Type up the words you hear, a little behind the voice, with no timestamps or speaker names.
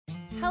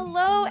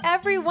Hello,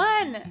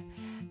 everyone!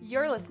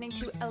 You're listening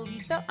to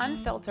Elisa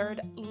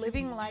Unfiltered,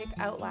 Living Life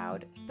Out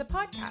Loud, the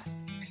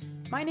podcast.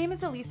 My name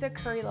is Elisa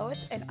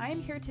Curry-Lowitz, and I am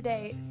here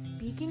today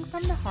speaking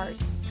from the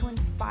heart to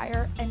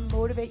inspire and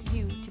motivate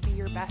you to be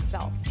your best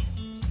self.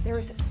 There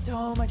is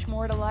so much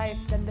more to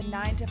life than the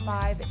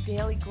 9-to-5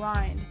 daily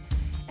grind,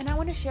 and I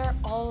want to share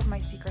all of my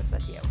secrets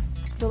with you.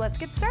 So let's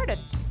get started.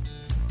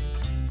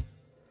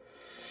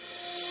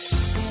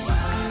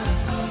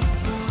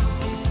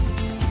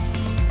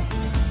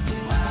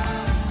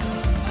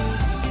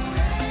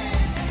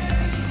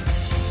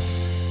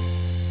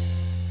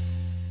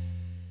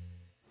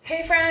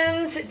 Hey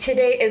friends,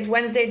 today is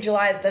Wednesday,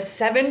 July the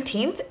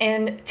 17th,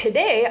 and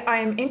today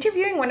I'm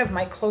interviewing one of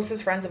my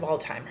closest friends of all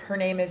time. Her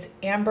name is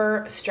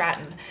Amber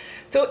Stratton.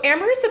 So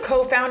Amber is the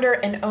co-founder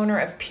and owner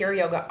of Pure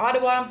Yoga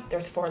Ottawa.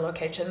 There's 4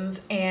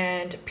 locations,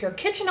 and Pure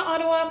Kitchen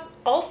Ottawa,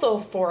 also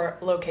 4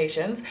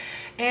 locations.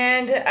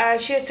 And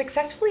she has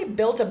successfully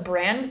built a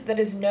brand that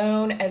is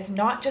known as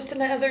not just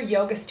another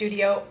yoga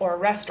studio or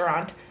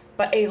restaurant,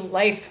 but a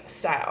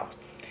lifestyle.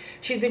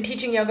 She's been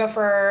teaching yoga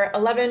for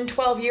 11,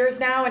 12 years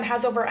now and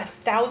has over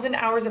 1,000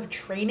 hours of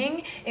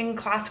training in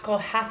classical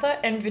hatha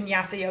and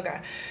vinyasa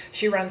yoga.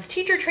 She runs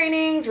teacher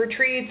trainings,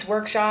 retreats,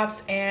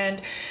 workshops,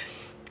 and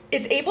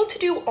is able to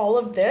do all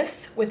of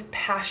this with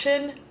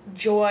passion,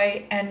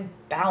 joy, and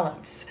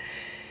balance.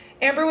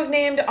 Amber was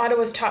named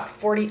Ottawa's top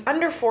 40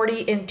 under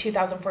 40 in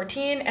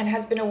 2014 and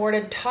has been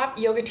awarded top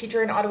yoga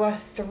teacher in Ottawa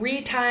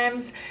 3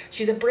 times.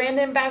 She's a brand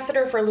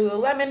ambassador for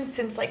Lululemon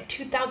since like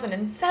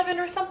 2007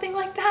 or something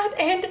like that.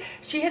 And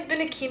she has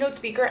been a keynote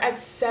speaker at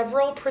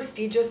several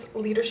prestigious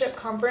leadership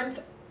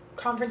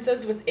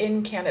conferences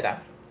within Canada.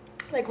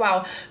 Like,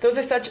 wow, those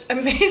are such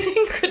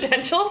amazing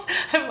credentials.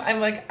 I'm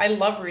like, I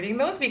love reading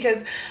those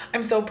because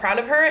I'm so proud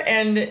of her.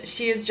 And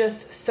she is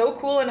just so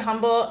cool and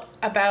humble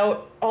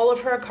about all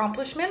of her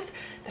accomplishments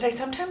that I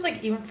sometimes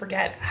like even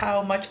forget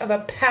how much of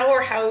a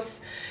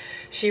powerhouse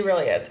she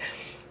really is.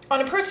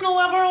 On a personal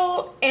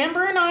level,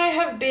 Amber and I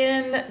have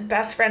been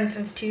best friends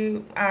since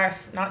since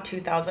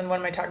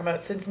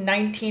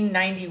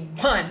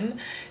 1991,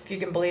 if you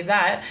can believe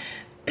that.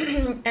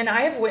 And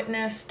I have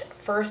witnessed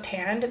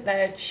firsthand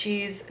that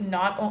she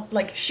not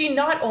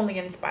only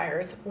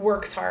inspires,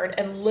 works hard,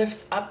 and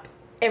lifts up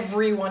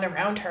everyone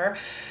around her,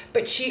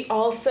 but she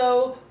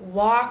also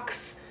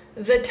walks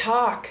the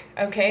talk,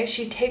 okay?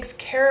 She takes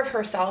care of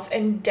herself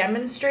and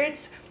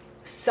demonstrates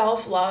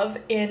self-love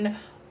in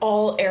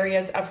all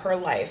areas of her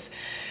life.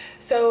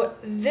 So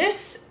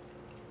this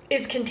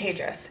is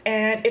contagious,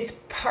 and it's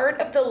part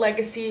of the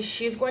legacy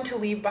she's going to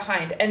leave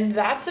behind. And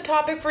that's the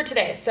topic for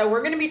today. So we're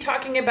going to be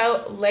talking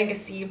about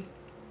legacy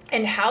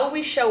and how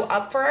we show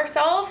up for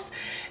ourselves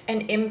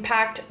and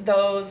impact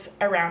those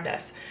around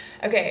us.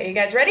 Okay, are you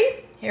guys ready?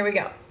 Here we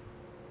go.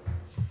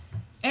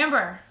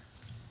 Amber.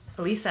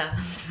 Elisa.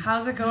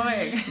 How's it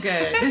going?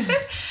 Good.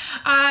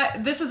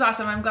 This is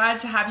awesome. I'm glad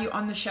to have you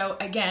on the show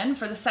again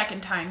for the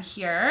second time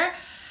here.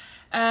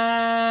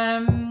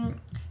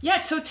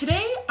 Yeah, so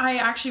today I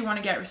actually want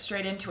to get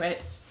straight into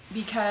it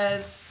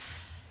because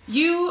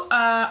you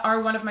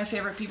are one of my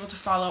favorite people to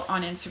follow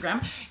on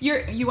Instagram.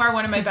 You are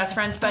one of my best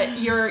friends, but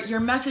your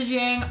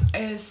messaging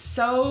is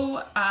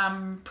so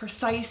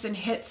precise and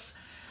hits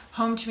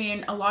home to me,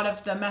 and a lot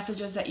of the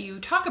messages that you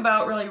talk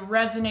about really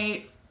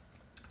resonate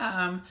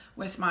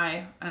with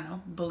my,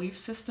 belief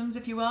systems,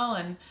 if you will.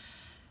 And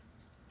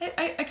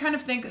I kind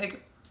of think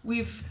like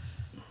we've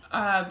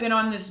been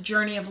on this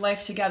journey of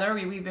life together.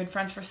 We've been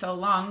friends for so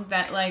long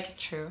that like...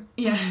 True.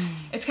 Yeah.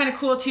 It's kind of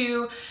cool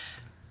to,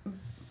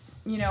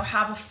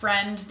 have a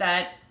friend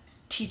that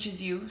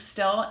teaches you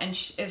still and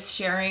is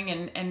sharing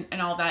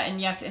and all that.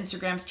 And yes,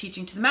 Instagram's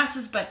teaching to the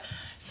masses, but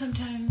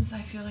sometimes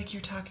I feel like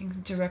you're talking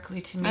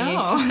directly to me.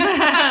 Oh.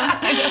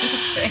 I'm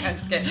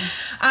just kidding.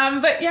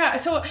 But yeah,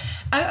 so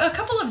a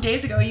couple of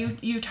days ago,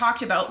 you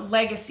talked about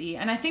legacy.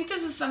 And I think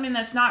this is something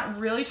that's not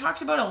really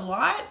talked about a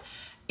lot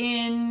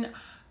in...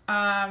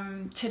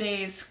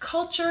 today's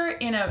culture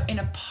in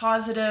a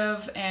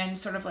positive and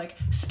sort of like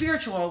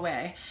spiritual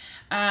way,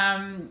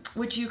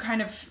 which you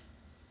kind of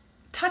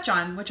touch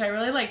on, which I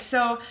really liked.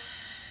 So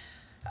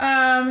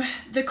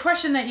the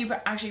question that you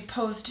actually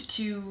posed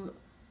to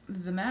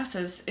the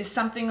masses is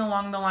something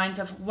along the lines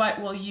of,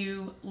 what will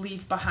you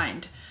leave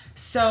behind?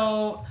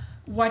 So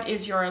what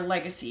is your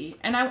legacy?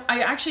 And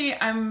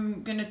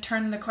I'm going to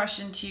turn the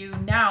question to you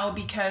now,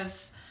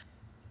 because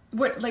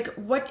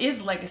what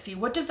is legacy?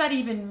 What does that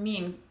even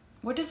mean?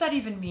 What does that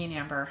even mean,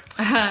 Amber?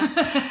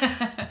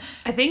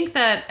 I think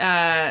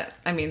that,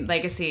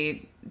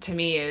 legacy to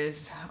me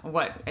is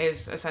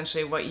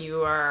essentially what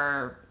you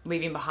are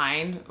leaving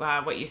behind,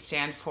 what you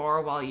stand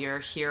for while you're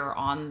here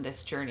on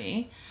this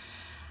journey.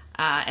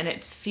 And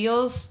it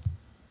feels,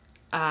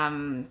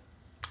 I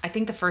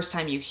think the first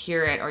time you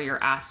hear it or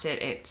you're asked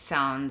it, it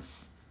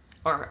sounds,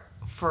 or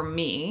for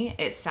me,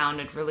 it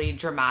sounded really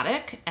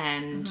dramatic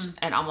and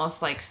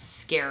almost like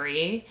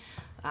scary.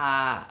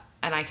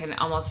 And I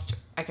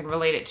can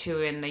relate it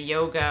to in the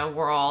yoga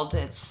world.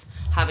 It's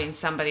having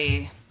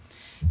somebody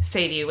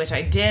say to you, which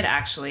I did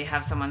actually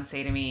have someone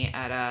say to me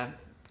at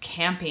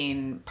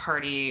camping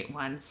party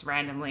once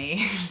randomly,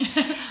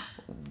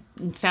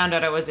 found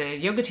out I was a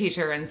yoga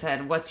teacher and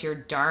said, "What's your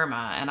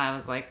dharma?" And I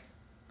was like,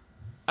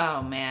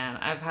 "Oh man,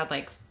 I've had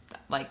like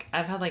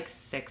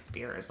 6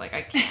 beers. Like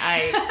I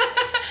can't.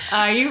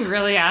 Are you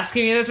really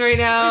asking me this right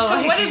now?" So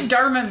like, what does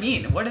dharma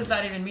mean? What does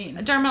that even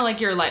mean? Dharma, like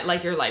your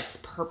life's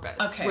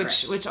purpose.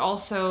 Okay, which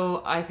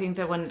also I think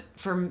that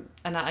and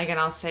again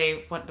I'll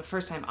say the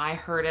first time I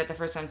heard it, the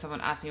first time someone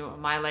asked me what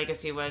my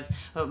legacy was,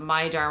 what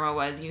my dharma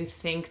was, you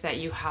think that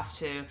you have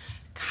to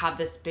have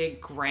this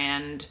big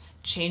grand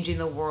changing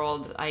the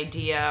world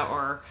idea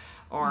or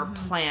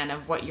plan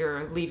of what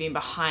you're leaving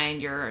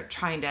behind. You're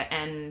trying to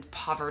end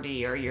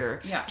poverty, or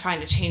you're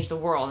trying to change the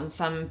world in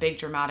some big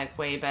dramatic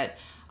way. But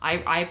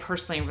I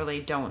personally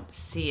really don't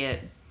see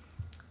it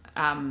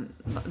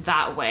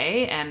that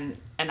way. And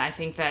I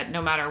think that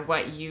no matter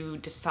what you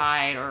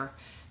decide or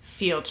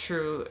feel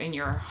true in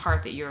your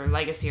heart that your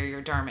legacy or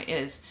your dharma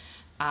is,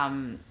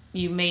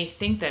 you may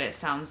think that it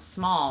sounds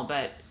small,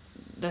 but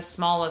the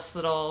smallest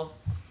little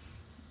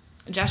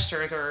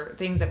gestures or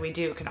things that we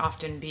do can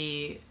often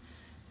be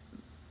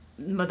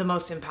the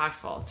most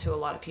impactful to a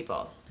lot of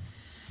people.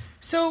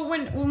 So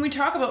when we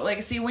talk about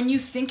legacy, when you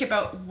think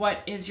about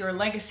what is your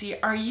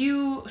legacy, are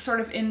you sort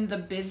of in the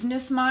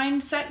business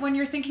mindset when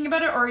you're thinking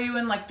about it, or are you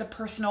in like the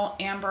personal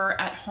Amber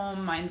at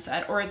home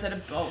mindset, or is it a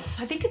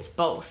both? I think it's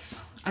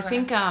both. Okay. I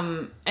think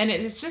and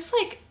it's just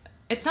like,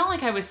 it's not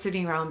like I was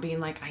sitting around being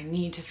like, I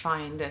need to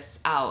find this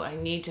out. I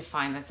need to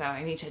find this out.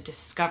 I need to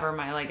discover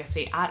my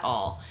legacy at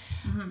all.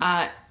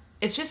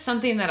 It's just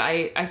something that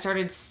I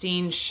started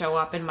seeing show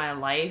up in my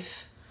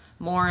life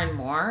more and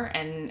more,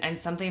 and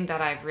something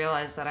that I've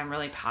realized that I'm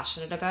really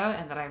passionate about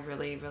and that I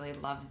really, really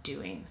love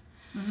doing.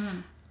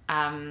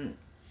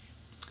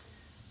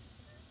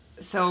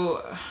 So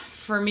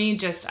for me,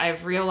 just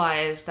I've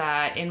realized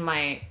that in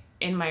my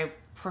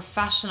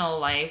professional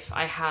life,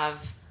 I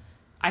have,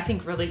 I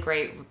think, really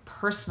great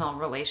personal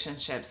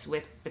relationships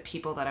with the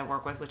people that I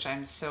work with, which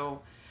I'm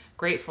so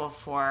grateful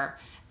for.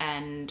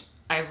 And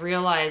I've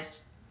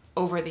realized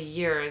over the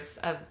years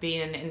of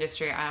being in the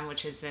industry I'm,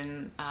 which is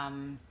in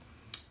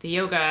the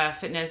yoga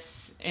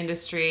fitness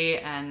industry,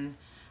 and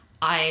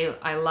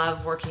I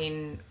love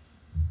working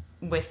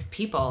with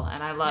people,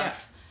 and I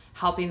love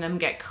helping them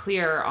get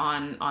clear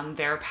on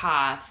their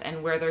path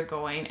and where they're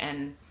going,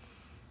 and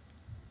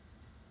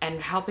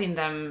helping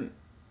them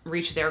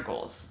reach their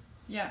goals.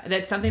 Yeah.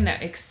 That's something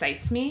that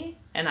excites me,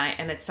 and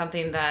it's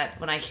something that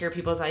when I hear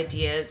people's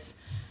ideas,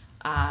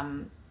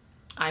 I'm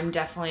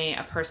definitely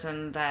a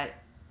person that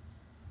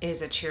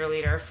is a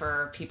cheerleader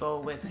for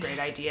people with great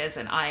ideas,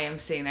 and I am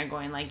sitting there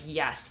going like,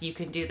 yes, you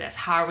can do this.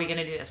 How are we going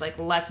to do this? Like,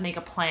 let's make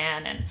a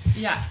plan.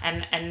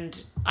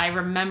 And I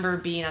remember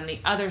being on the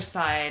other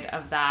side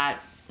of that.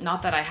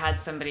 Not that I had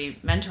somebody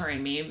mentoring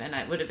me, and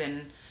it would have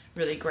been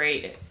really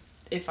great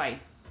if I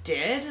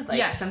did.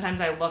 Like,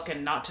 sometimes I look,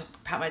 and not to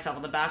pat myself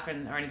on the back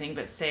or anything,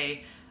 but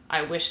say,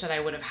 I wish that I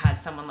would have had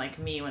someone like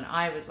me when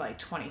I was like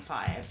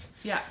 25.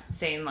 Yeah.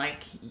 Saying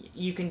like,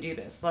 you can do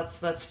this.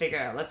 Let's figure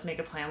it out. Let's make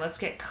a plan. Let's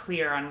get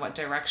clear on what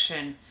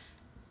direction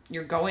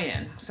you're going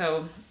in.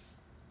 So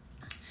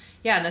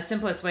yeah, in the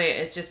simplest way,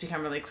 it's just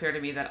become really clear to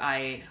me that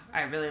I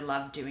really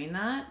love doing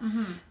that.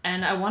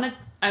 And I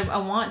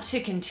want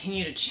to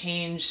continue to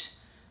change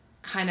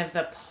kind of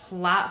the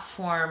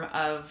platform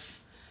of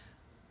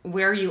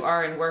where you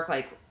are in work.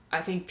 Like, I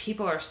think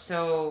people are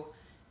so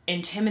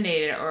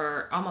intimidated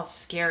or almost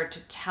scared to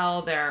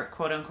tell their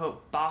quote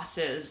unquote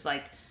bosses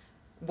like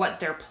what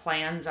their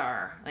plans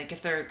are. Like,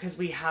 if they're, because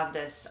we have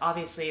this,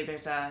 obviously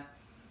there's a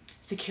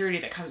security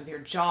that comes with your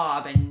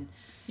job, and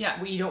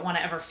you don't want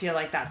to ever feel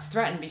like that's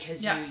threatened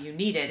because you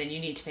need it and you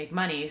need to make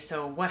money.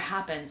 So what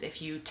happens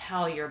if you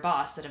tell your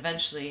boss that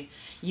eventually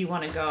you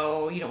want to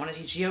go, you don't want to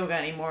teach yoga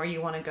anymore,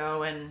 you want to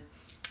go and,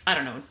 I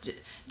don't know,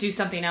 do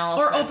something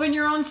else. Or open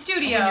your own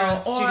studio.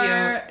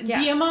 Or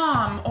be a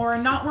mom, or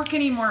not work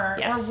anymore,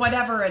 or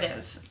whatever it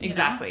is.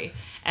 Exactly.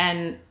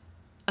 And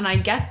I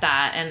get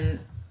that, and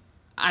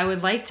I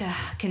would like to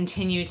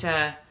continue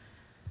to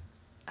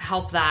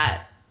help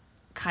that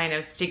kind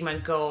of stigma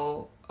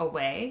go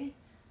away.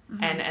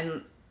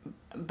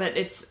 But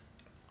it's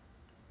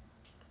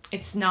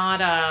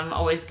not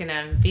always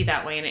gonna be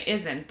that way, and it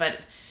isn't. But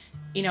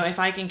you know, if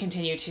I can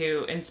continue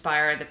to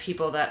inspire the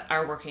people that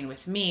are working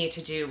with me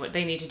to do what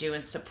they need to do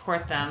and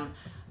support them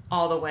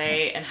all the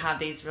way, and have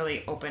these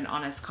really open,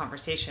 honest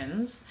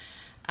conversations,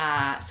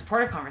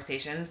 supportive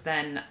conversations,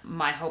 then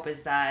my hope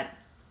is that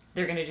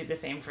they're going to do the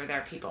same for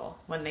their people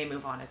when they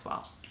move on as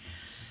well.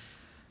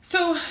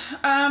 So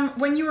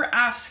when you were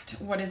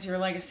asked, what is your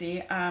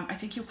legacy? I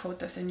think you quote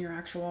this in your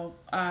actual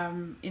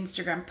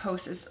Instagram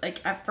post, is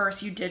like, at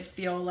first you did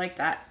feel like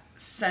that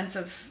sense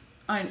of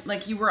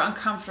like you were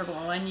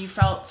uncomfortable and you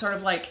felt sort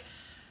of like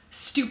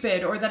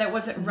stupid, or that it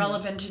wasn't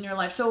relevant in your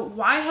life. So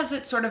why has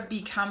it sort of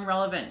become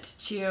relevant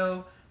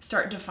to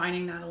start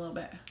defining that a little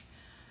bit?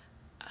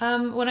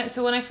 When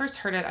I first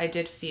heard it, I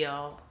did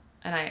feel,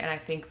 and I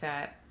think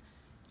that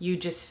you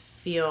just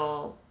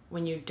feel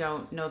when you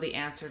don't know the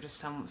answer to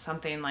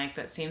something like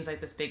that seems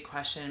like this big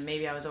question,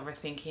 maybe I was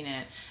overthinking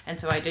it. And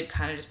so I did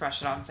kind of just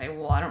brush it off and say,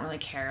 well, I don't really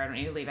care. I don't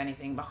need to leave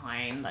anything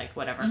behind, like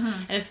whatever.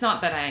 And it's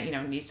not that I,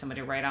 need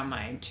somebody to write on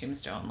my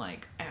tombstone,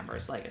 like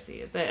Amber's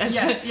legacy is this.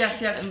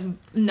 Yes.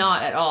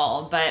 Not at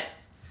all. But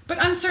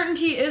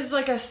uncertainty is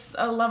like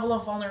a level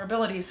of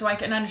vulnerability. So I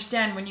can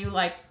understand when you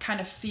like kind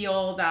of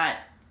feel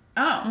that,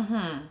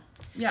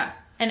 yeah.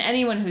 And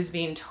anyone who's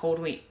being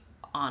totally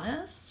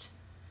honest,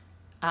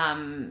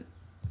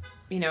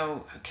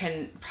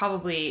 can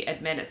probably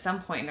admit at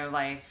some point in their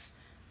life,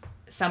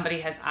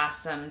 somebody has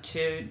asked them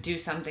to do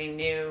something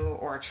new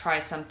or try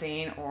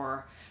something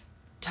or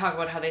talk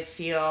about how they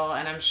feel.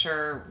 And I'm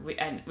sure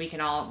we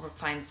can all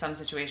find some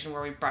situation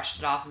where we brushed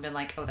it off and been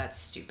like, oh, that's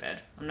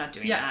stupid. I'm not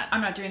doing that.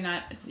 I'm not doing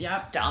that.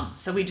 It's dumb.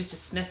 So we just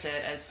dismiss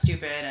it as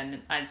stupid and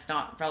it's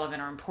not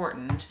relevant or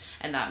important.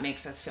 And that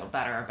makes us feel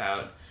better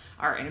about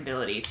our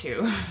inability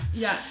to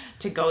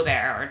go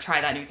there or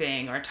try that new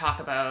thing or talk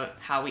about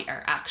how we're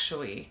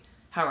actually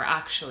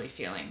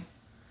feeling.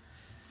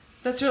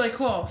 That's really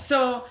cool.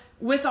 So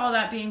with all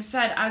that being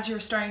said, as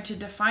you're starting to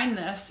define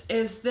this,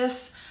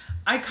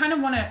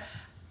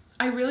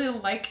 I really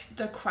like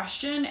the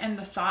question and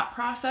the thought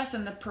process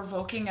and the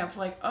provoking of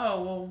like,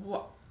 oh,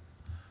 well,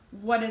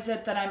 what is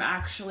it that I'm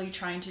actually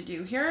trying to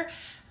do here?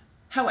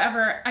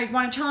 However, I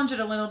want to challenge it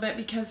a little bit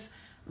because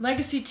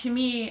legacy to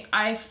me,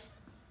 I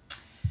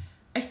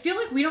feel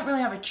like we don't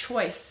really have a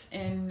choice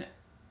in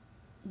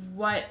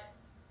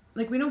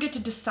we don't get to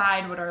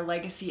decide what our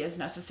legacy is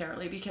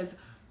necessarily, because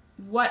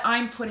what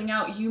I'm putting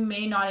out, you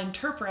may not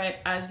interpret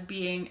as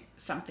being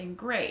something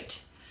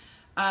great,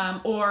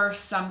 or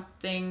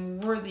something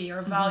worthy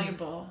or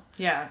valuable.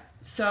 Yeah.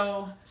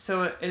 So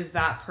is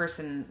that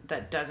person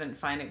that doesn't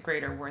find it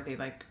great or worthy,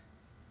 like,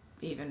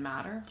 even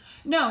matter?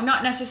 No,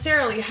 not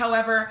necessarily.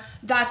 However,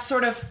 that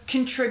sort of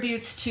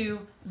contributes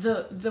to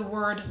the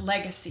word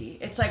legacy.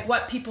 It's like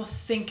what people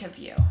think of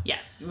you.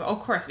 Yes, of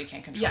course we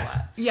can't control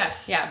that.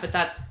 Yes. Yeah, but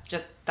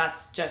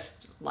that's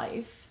just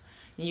life.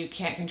 You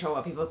can't control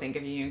what people think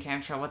of you. You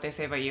can't control what they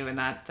say about you, and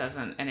that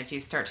doesn't. And if you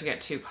start to get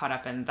too caught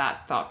up in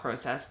that thought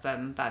process,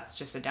 then that's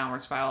just a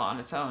downward spiral on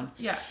its own.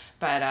 Yeah.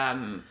 But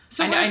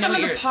so what are some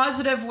of the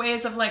positive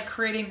ways of like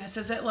creating this?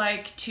 Is it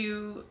like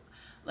to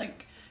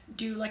like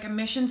do like a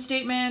mission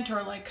statement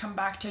or like come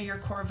back to your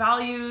core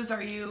values?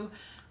 I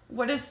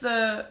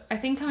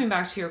think coming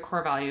back to your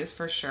core values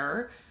for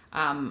sure.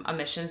 A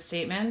mission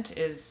statement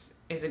is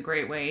a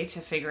great way to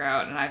figure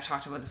out, and I've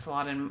talked about this a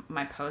lot in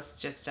my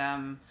posts, just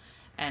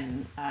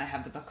and I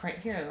have the book right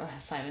here,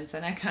 Simon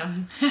Sinek,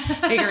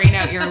 figuring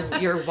out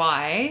your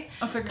why.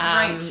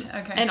 Right.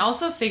 Okay. And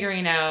also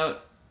figuring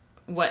out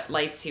what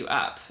lights you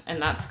up, and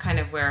that's kind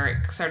of where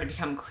it started to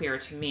become clear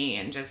to me.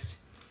 And just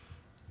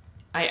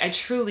I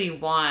truly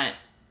want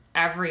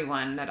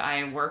everyone that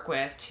I work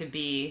with to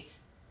be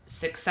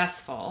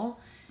successful.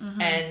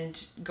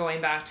 And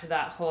going back to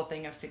that whole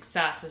thing of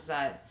success is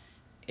that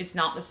it's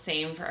not the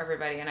same for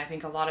everybody. And I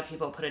think a lot of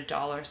people put a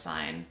dollar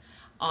sign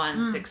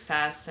on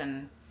success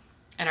and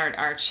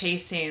are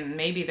chasing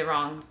maybe the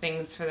wrong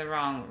things for the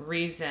wrong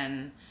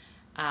reason.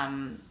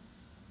 And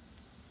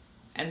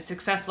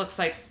success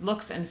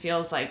looks and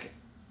feels like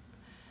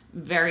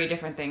very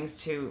different things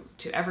to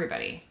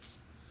everybody.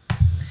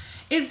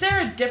 Is there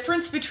a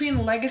difference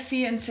between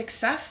legacy and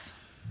success?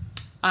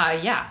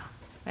 Yeah,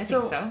 I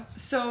think so.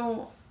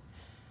 So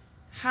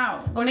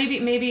how? Well,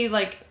 maybe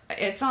like,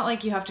 it's not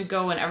like you have to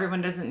go and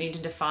everyone doesn't need to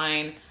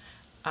define,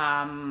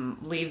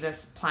 leave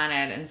this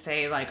planet and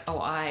say like, oh,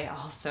 I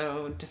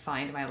also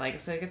defined my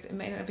legacy. Like it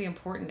may not be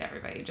important to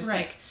everybody. Just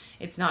like,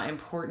 it's not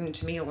important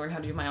to me to learn how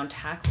to do my own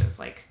taxes,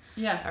 like,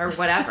 or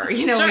whatever,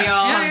 sure. We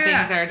all have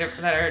things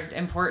that are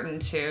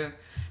important to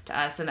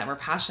us and that we're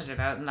passionate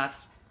about. And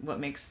that's what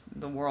makes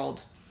the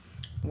world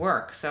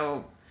work.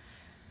 So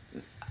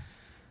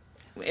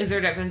is there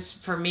a difference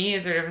for me?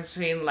 Is there a difference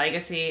between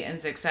legacy and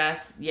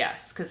success?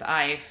 Yes. Cause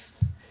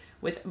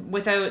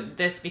without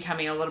this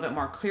becoming a little bit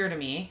more clear to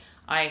me,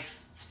 I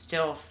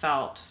still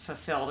felt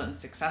fulfilled and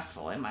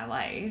successful in my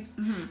life,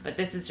 but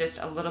this is just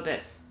a little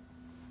bit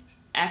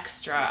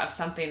extra of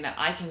something that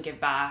I can give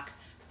back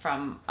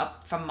from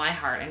my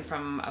heart and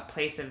from a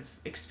place of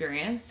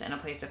experience and a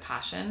place of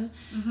passion.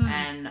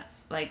 And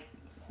like,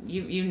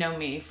 you know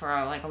me for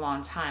like a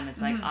long time.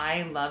 It's like,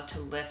 I love to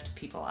lift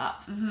people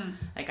up.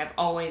 Like I've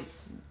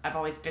always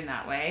been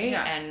that way.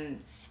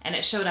 And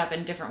it showed up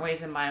in different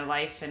ways in my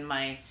life, in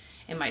my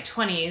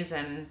 20s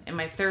and in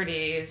my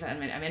 30s. I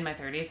mean, I'm in my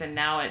 30s, and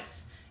now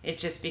it's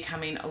just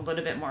becoming a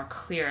little bit more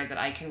clear that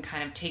I can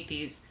kind of take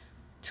these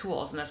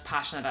tools and this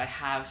passion that I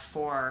have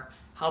for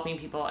helping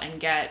people and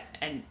get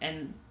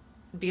and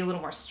be a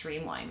little more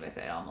streamlined with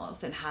it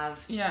almost, and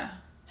have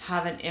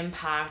an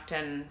impact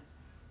and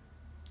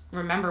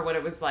remember what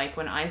it was like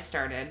when I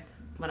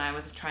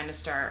was trying to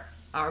start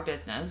our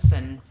business,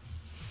 and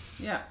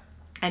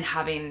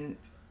having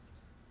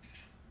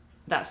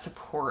that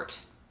support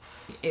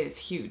is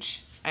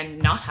huge, and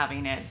not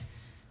having it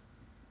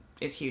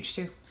is huge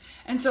too.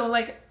 And so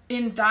like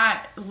in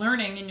that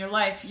learning in your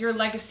life, your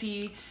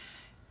legacy,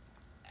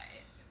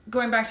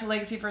 going back to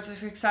legacy versus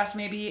success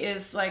maybe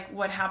is like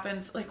what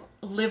happens, like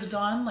lives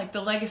on, like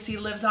the legacy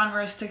lives on,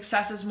 whereas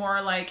success is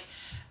more like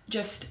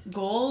just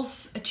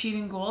goals,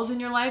 achieving goals in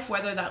your life,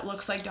 whether that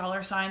looks like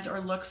dollar signs or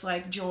looks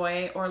like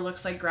joy or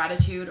looks like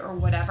gratitude or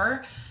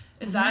whatever.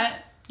 Is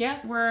that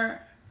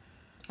where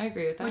I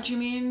agree with that. What you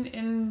mean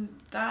in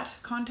that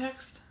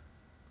context?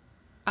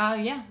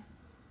 Yeah.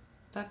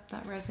 That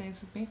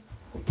resonates with me.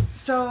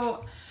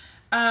 So,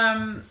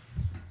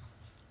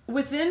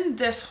 within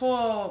this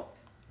whole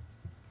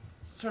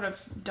sort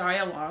of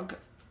dialogue,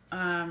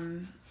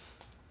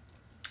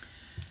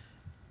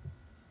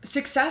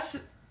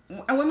 success,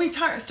 when we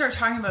start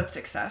talking about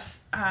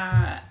success,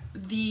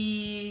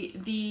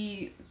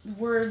 the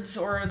words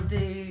or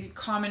the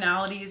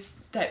commonalities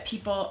that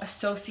people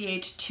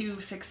associate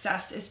to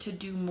success is to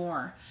do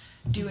more,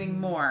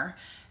 doing more.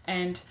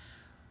 And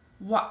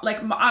what,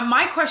 like,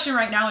 my question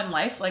right now in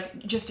life, like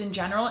just in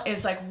general,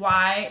 is like,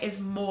 why is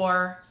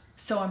more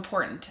so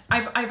important?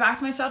 I've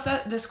asked myself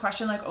this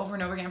question like over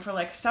and over again for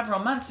like several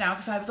months now,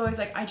 because I was always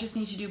like, I just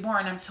need to do more,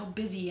 and I'm so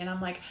busy, and I'm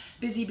like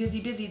busy.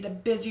 The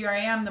busier I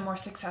am, the more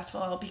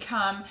successful I'll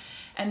become,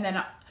 and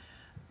then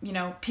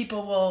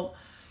people will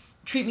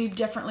treat me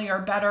differently or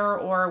better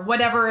or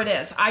whatever it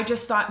is. I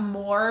just thought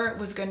more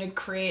was going to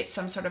create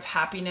some sort of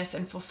happiness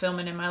and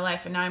fulfillment in my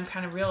life, and now I'm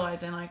kind of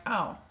realizing like,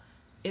 oh,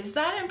 is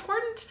that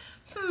important?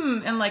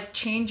 And like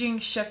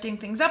shifting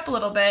things up a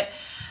little bit.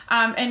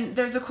 And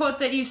there's a quote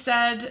that you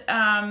said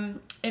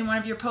in one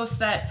of your posts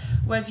that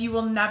was, you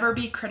will never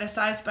be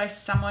criticized by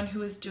someone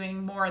who is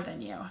doing more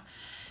than you.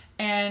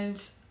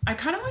 And I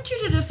kind of want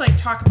you to just like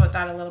talk about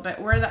that a little bit,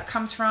 where that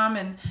comes from.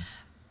 And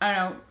I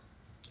don't know.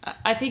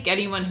 I think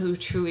anyone who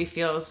truly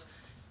feels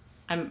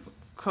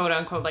quote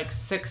unquote like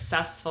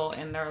successful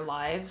in their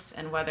lives,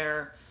 and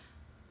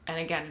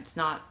again, it's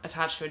not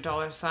attached to a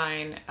dollar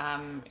sign.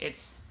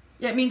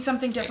 It means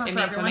something different for everyone.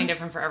 It means something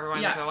different for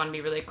everyone. Yeah. So I want to be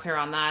really clear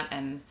on that.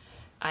 And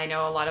I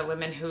know a lot of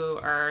women who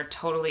are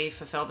totally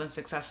fulfilled and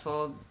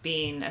successful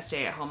being a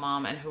stay-at-home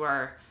mom, and who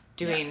are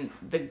doing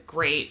the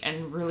great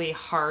and really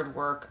hard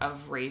work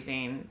of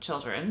raising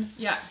children.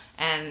 Yeah.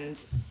 And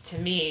to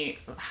me,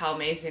 how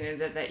amazing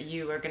is it that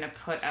you are going to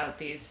put out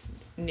these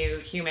new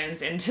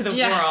humans into the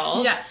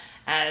world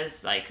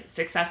as like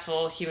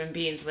successful human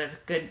beings with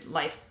good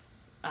life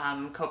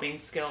coping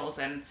skills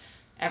and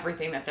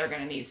everything that they're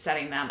going to need,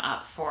 setting them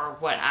up for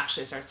what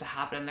actually starts to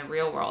happen in the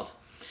real world.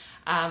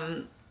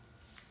 I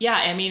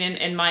mean,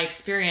 in my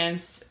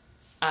experience,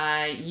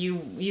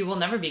 you will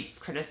never be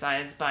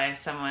criticized by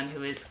someone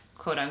who is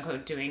quote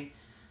unquote doing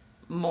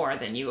more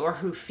than you, or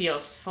who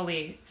feels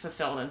fully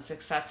fulfilled and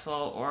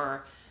successful.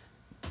 Or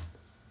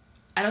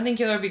I don't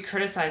think you'll ever be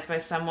criticized by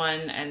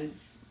someone and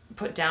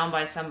put down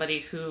by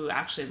somebody who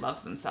actually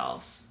loves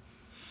themselves,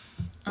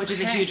 which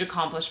is a huge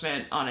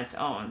accomplishment on its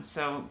own.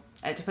 So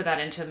to put that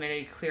into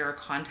maybe clearer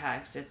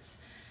context,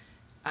 it's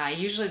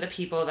usually the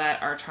people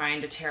that are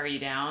trying to tear you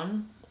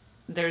down.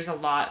 There's a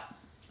lot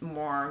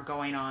more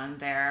going on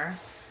there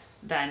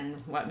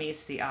than what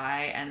meets the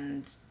eye,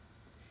 and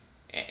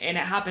it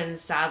happens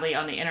sadly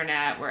on the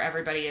internet, where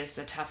everybody is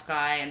a tough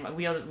guy, and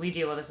we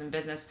deal with this in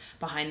business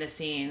behind the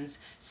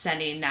scenes,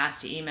 sending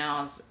nasty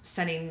emails,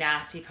 sending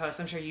nasty posts.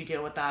 I'm sure you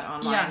deal with that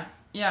online.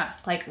 Yeah.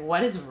 Like,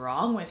 what is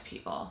wrong with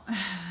people?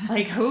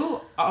 Like,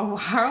 how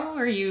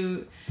do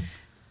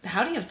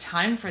you have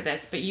time for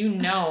this? But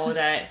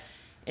that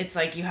it's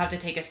like you have to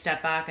take a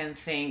step back and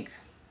think,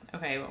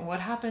 okay, what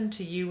happened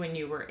to you when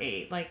you were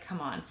 8? Like, come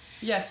on.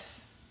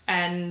 Yes.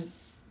 And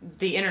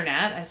the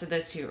internet, I said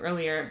this to you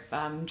earlier,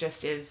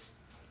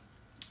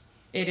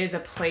 it is a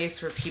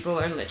place where people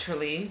are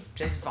literally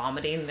just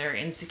vomiting their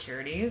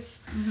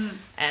insecurities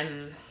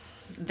and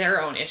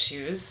their own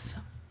issues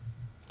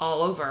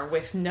all over,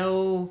 with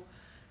no,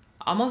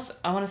 almost,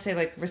 I want to say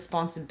like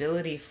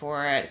responsibility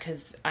for it.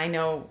 Because I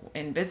know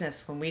in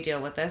business, when we deal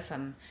with this,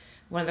 and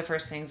one of the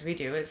first things we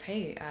do is,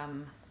 hey,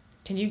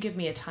 can you give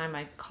me a time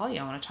I call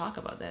you? I want to talk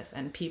about this.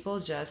 And people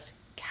just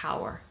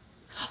cower.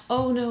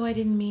 Oh, no, I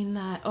didn't mean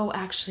that. Oh,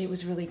 actually, it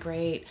was really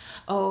great.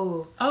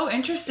 Oh,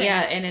 interesting.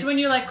 Yeah, and so when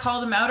you like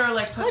call them out or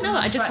like put them on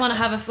the I just spot, want to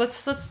have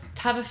let's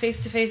have a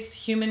face-to-face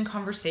human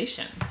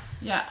conversation.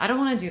 Yeah. I don't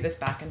want to do this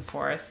back and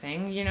forth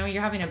thing.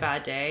 You're having a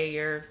bad day.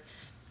 You're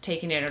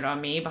taking it out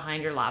on me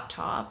behind your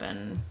laptop,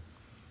 and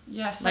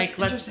yes, that's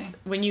interesting.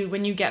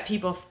 When you get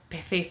people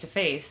face to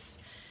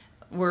face,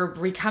 we're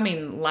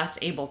becoming less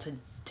able to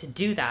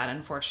do that,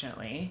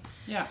 unfortunately.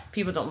 Yeah.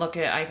 People don't look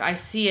at, I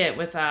see it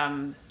with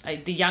the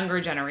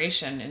younger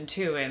generation, and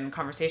too in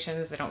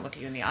conversations, they don't look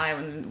at you in the eye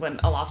when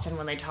often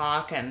when they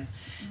talk, and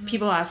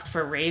people ask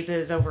for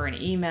raises over an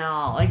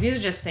email. Like, these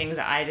are just things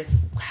that I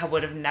just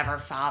would have never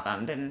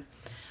fathomed, and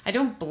I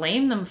don't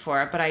blame them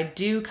for it, but I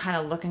do kind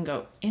of look and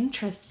go,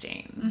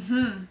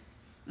 interesting.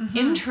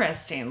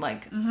 Interesting.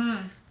 Like,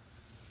 and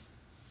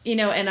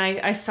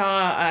I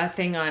saw a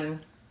thing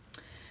on,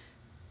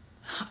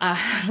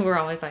 we're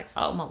always like,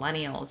 oh,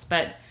 millennials,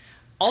 but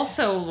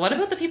also, what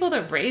about the people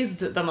that raised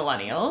the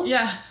millennials?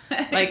 Yeah.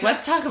 Like,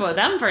 let's talk about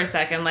them for a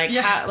second.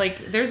 Like,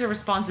 there's a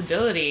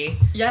responsibility.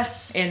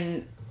 Yes.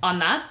 In on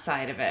that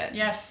side of it.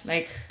 Yes.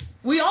 Like,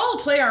 we all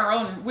play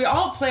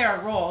our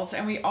roles,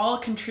 and we all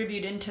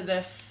contribute into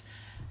this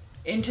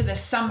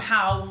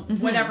somehow,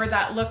 whatever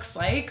that looks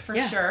like, for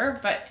sure.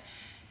 But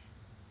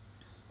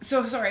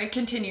so sorry,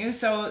 continue.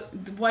 So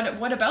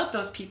what about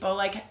those people?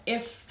 Like,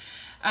 if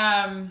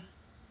how,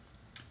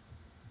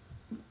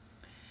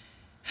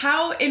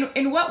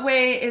 in what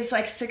way is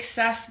like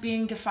success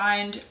being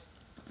defined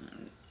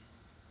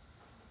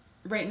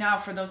right now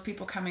for those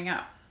people coming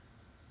up?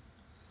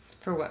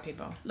 for what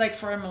people? Like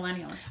for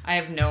millennials.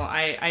 I don't know.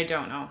 I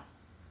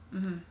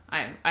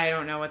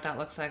don't know what that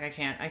looks like. I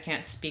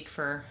can't speak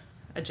for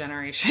a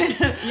generation.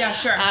 Yeah,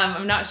 sure.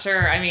 I'm not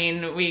sure. I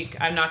mean,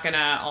 I'm not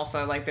gonna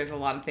also, like, there's a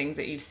lot of things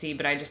that you see,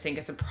 but I just think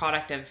it's a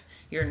product of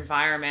your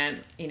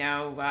environment,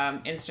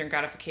 instant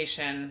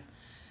gratification.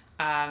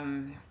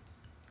 And,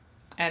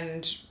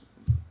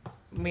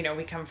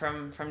 we come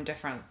from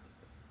different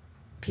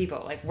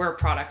people. Like, we're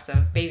products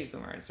of baby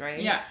boomers, right?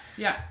 Yeah,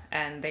 yeah.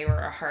 And they were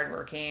a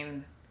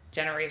hardworking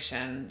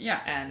generation.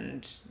 Yeah.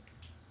 And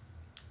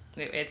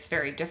it's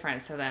very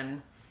different. So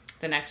then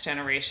the next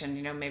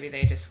generation, maybe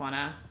they just want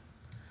to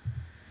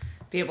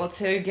be able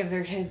to give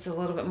their kids a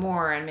little bit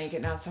more and make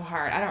it not so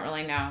hard. I don't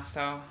really know.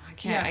 So I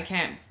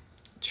can't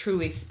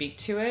truly speak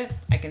to it.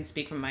 I can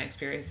speak from my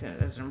experience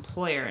as an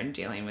employer in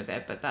dealing with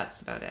it, but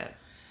that's about it.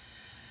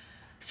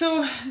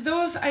 So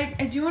those,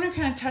 I do want to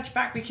kind of touch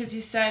back, because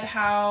you said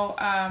how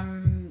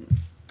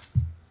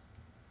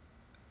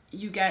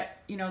you get,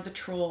 the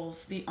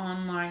trolls, the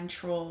online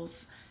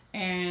trolls,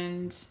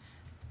 and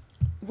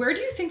where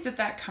do you think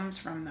that comes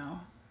from,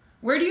 though?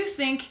 Where do you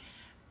think,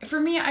 for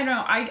me, I don't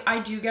know, I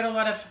do get a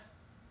lot of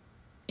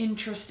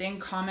interesting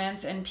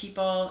comments and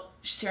people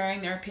sharing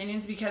their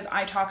opinions, because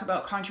I talk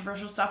about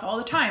controversial stuff all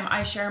the time.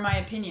 I share my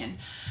opinion.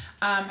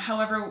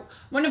 However,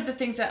 one of the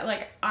things that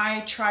I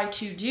try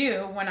to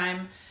do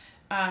when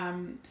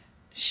I'm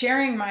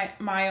sharing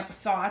my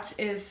thoughts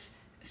is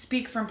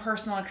speak from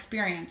personal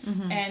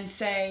experience and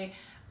say,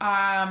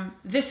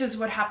 this is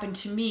what happened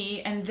to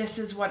me and this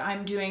is what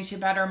I'm doing to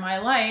better my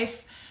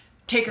life.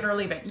 Take it or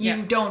leave it.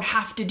 You don't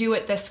have to do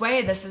it this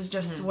way. This is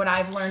just what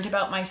I've learned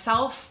about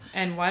myself.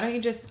 And why don't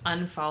you just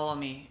unfollow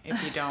me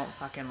if you don't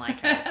fucking like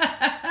it?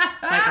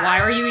 Like,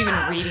 why are you even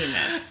reading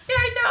this? Yeah,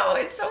 I know.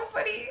 It's so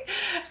funny.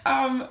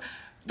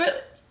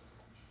 But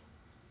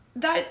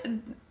that,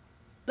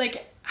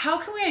 how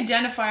can we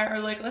identify, or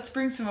let's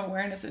bring some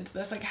awareness into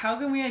this. How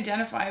can we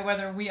identify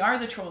whether we are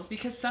the trolls?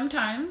 Because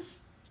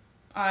sometimes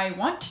I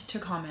want to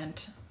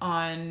comment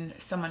on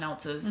someone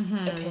else's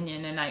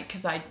opinion, and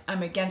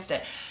I'm against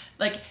it.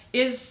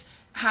 Is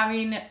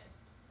having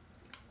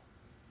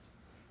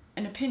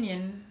an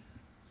opinion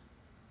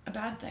a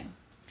bad thing?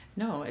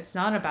 No, it's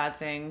not a bad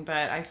thing,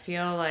 but I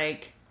feel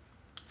like,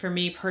 for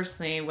me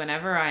personally,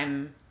 whenever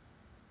I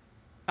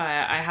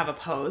have a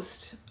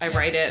post, I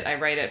write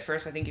it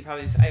first. I think you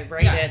probably I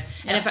write it.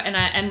 And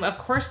and of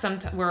course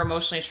we're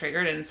emotionally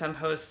triggered, and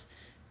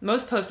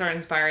most posts are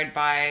inspired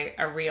by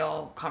a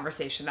real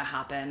conversation that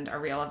happened, a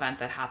real event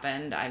that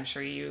happened. I'm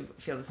sure you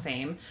feel the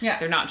same. Yeah.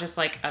 They're not just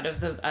out of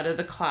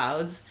the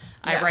clouds.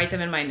 Yeah. I write them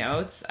in my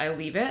notes. I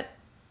leave it.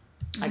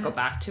 I go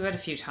back to it a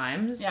few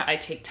times. Yeah. I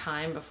take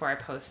time before I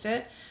post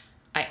it.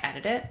 I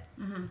edit it.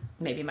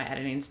 Maybe my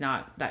editing's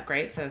not that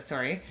great, so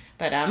sorry.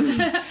 But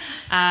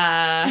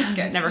it's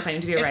good. Never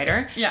claimed to be a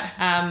writer. Good.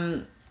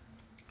 Yeah.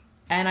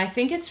 And I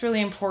think it's really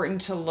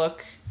important to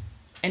look,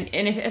 and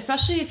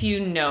especially if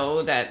you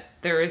know that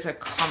there is a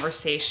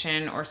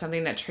conversation or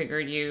something that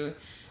triggered you,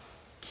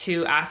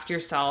 to ask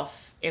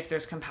yourself if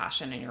there's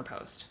compassion in your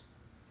post.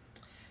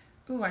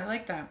 Ooh, I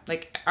like that.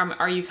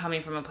 Are you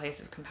coming from a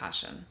place of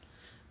compassion,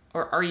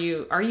 or are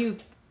you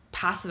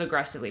passive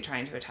aggressively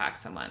trying to attack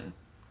someone?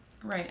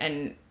 Right.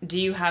 And do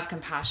you have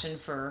compassion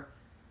for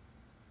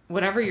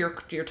whatever your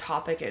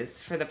topic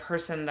is, for the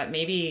person that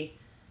maybe,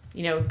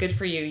 good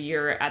for you,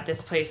 you're at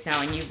this place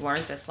now and you've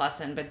learned this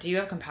lesson, but do you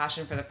have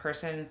compassion for the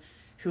person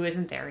who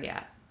isn't there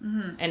yet?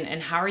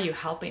 And how are you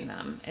helping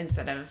them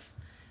instead of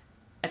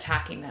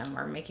attacking them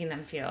or making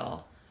them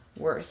feel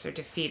worse or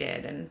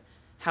defeated? And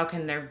how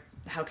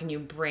can you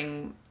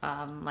bring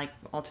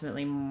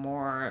ultimately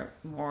more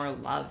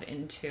love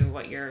into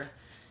what you're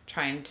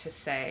trying to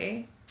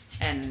say,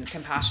 and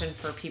compassion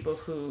for people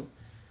who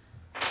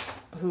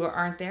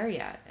aren't there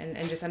yet,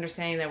 and just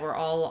understanding that we're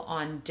all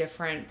on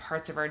different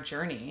parts of our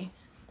journey,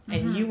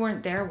 and you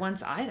weren't there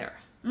once either.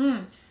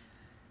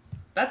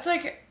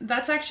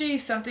 That's actually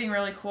something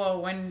really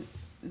cool. When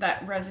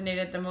that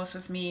resonated the most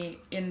with me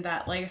in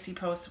that legacy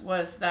post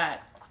was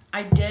that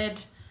I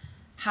did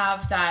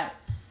have that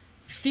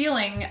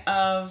feeling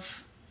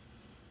of,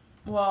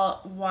 well,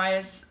 why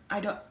is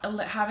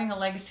having a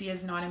legacy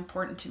is not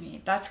important to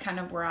me. That's kind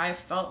of where I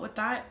felt with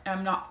that.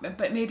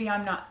 But maybe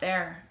I'm not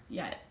there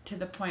yet to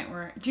the point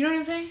where, do you know what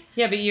I'm saying?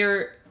 Yeah, but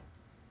you're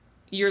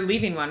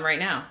leaving one right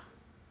now.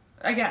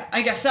 I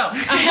guess so.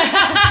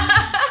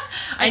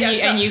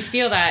 And you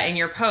feel that in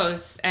your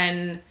posts,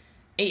 and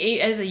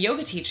as a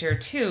yoga teacher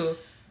too,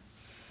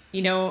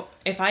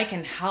 if I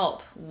can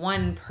help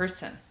one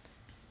person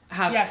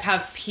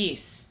have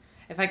peace,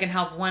 if I can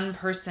help one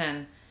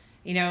person,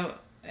 you know,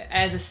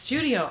 as a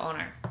studio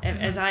owner,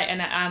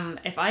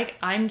 if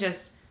I'm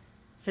just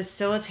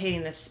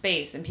facilitating this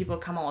space, and people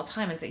come all the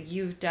time and say,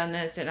 you've done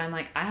this, and I'm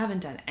like, I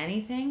haven't done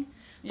anything,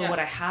 but what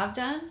I have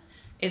done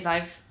is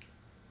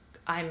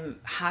I'm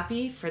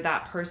happy for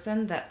that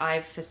person that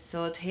I've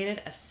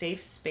facilitated a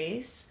safe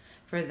space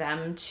for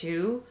them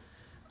to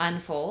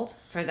unfold,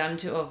 for them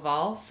to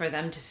evolve, for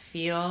them to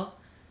feel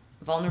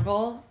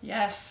vulnerable.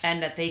 Yes.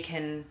 And that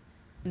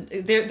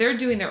they're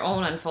doing their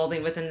own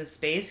unfolding within the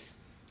space.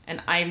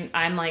 And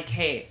I'm like,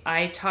 hey,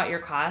 I taught your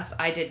class.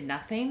 I did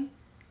nothing.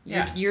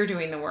 You're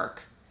doing the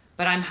work.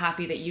 But I'm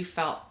happy that you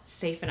felt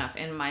safe enough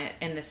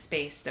in the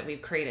space that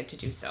we've created to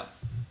do so.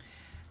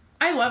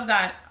 I love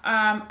that.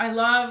 I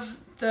love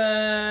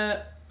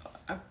the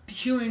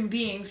human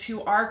beings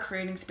who are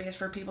creating space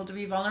for people to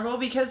be vulnerable,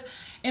 because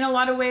in a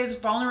lot of ways,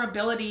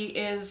 vulnerability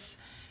is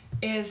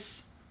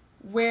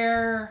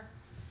where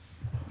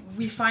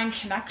we find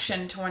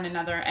connection to one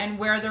another and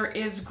where there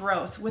is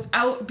growth.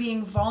 Without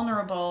being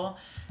vulnerable,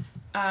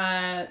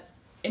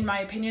 in my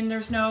opinion,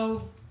 there's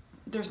no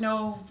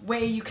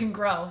way you can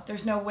grow.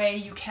 There's no way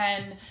you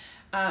can,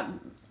 I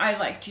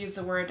like to use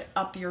the word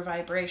up your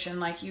vibration.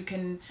 Like, you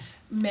can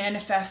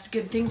manifest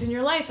good things in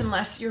your life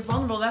unless you're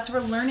vulnerable. That's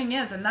where learning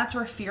is, and that's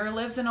where fear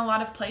lives in a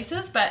lot of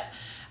places. But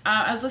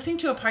I was listening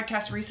to a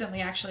podcast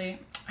recently, actually.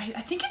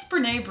 I think it's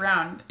Brene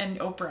Brown and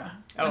Oprah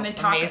when they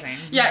talk. Amazing.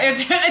 Yeah, I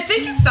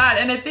think it's that,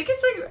 and I think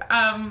it's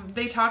like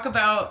they talk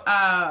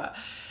about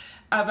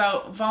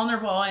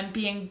vulnerable and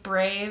being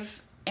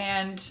brave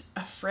and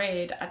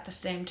afraid at the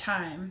same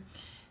time,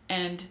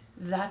 and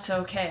that's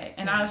okay.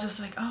 And I was just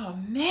like, oh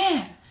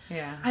man.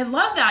 Yeah. I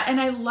love that.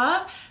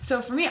 And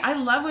so for me, I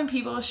love when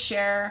people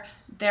share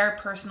their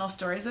personal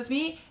stories with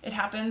me. It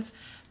happens,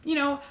 you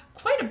know,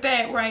 quite a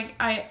bit where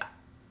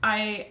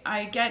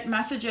I get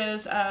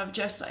messages of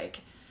just like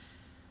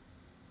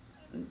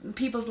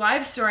people's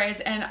life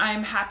stories, and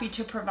I'm happy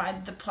to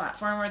provide the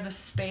platform or the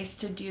space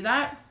to do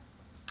that.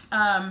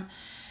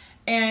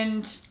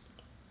 And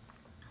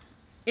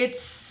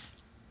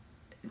it's,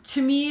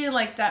 to me,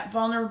 like, that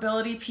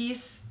vulnerability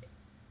piece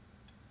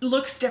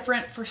looks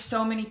different for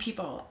so many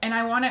people. And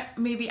I want to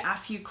maybe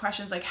ask you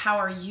questions like, how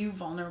are you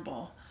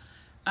vulnerable?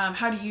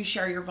 How do you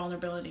share your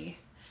vulnerability?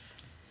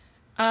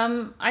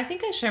 I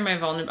think I share my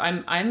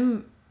vulnerability.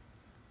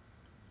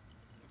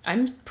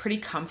 I'm pretty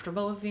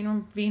comfortable with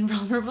being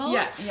vulnerable.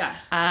 Yeah.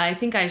 I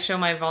think I show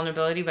my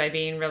vulnerability by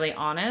being really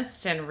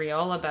honest and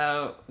real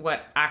about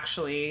what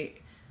actually,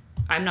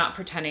 I'm not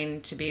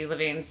pretending to be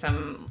living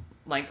some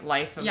like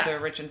life of the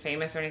rich and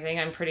famous or anything.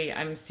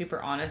 I'm super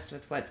honest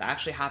with what's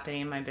actually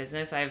happening in my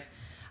business.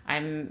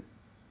 I'm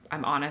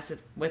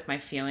honest with my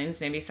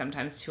feelings, maybe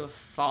sometimes to a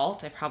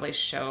fault. I probably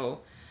show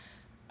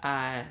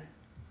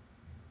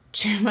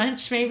too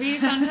much maybe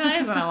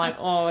sometimes, and I'm like,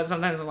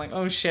 sometimes I'm like,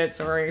 oh shit,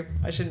 sorry,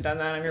 I shouldn't have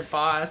done that, I'm your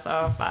boss,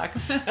 oh fuck.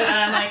 But then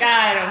I'm like,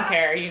 I don't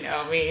care, you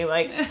know me.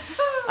 Like,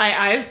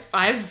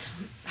 I've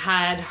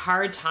had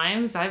hard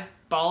times. I've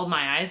bawled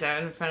my eyes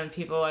out in front of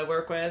people I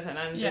work with, and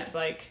I'm just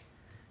like,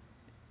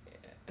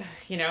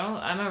 you know,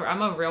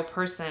 I'm a real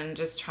person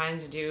just trying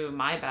to do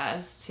my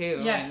best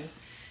too.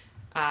 Yes.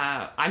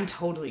 And I'm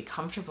totally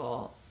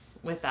comfortable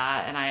with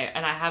that, and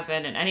I have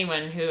been, and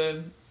anyone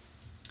who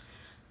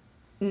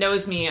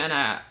knows me on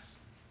a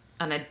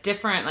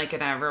different, like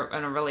in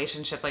a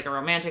relationship, like a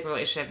romantic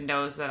relationship,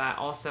 knows that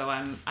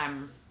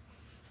I'm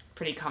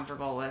pretty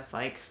comfortable with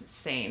like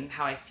saying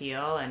how I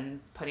feel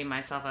and putting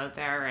myself out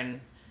there and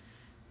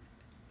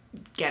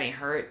getting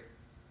hurt.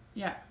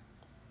 Yeah.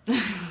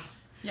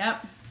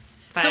 Yep.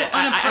 But so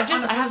I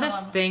have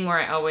this thing where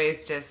I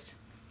always just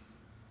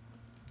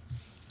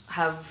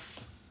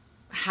have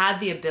had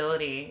the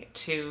ability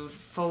to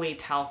fully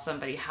tell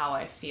somebody how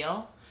I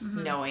feel,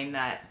 knowing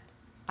that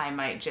I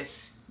might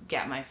just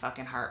get my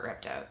fucking heart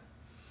ripped out.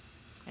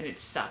 And it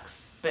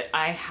sucks. But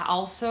I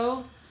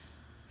also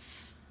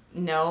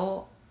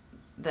know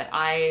that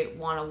I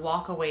want to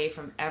walk away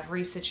from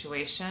every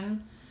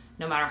situation,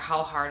 no matter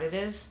how hard it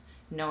is,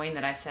 knowing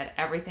that I said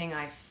everything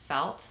I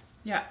felt.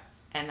 Yeah.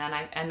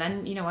 And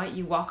then you know what?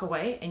 You walk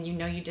away and you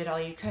know you did all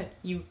you could.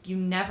 You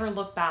never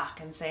look back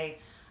and say,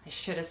 I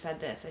should have said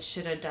this. I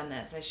should have done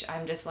this.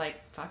 I'm just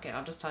like, fuck it.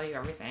 I'll just tell you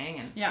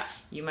everything. And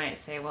you might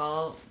say,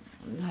 well,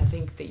 I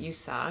think that you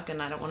suck,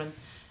 and I don't want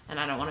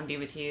to be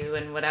with you,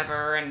 and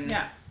whatever. And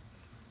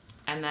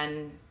and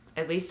then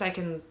at least I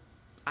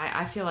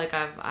feel like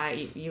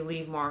you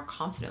leave more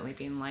confidently,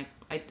 being like,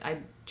 I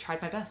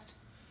tried my best.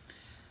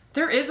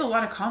 There is a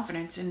lot of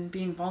confidence in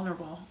being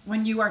vulnerable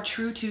when you are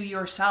true to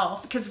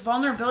yourself, because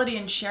vulnerability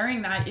and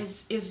sharing that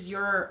is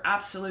your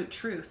absolute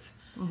truth.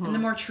 Mm-hmm. And the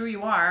more true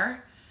you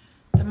are,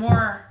 the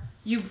more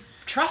you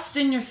trust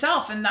in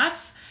yourself, and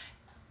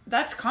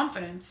that's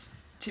confidence.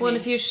 Well, and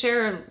if you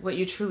share what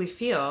you truly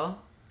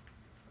feel,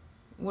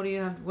 what do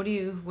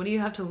you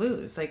have to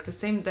lose? Like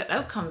the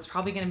outcome is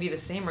probably going to be the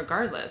same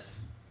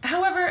regardless.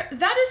 However,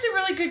 that is a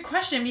really good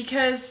question,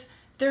 because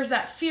there's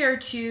that fear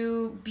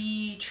to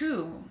be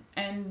true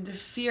and the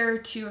fear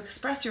to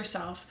express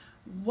yourself.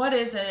 What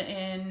is it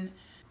in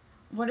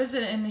what is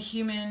it in the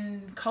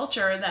human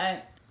culture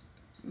that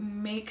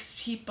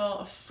makes people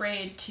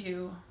afraid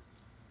to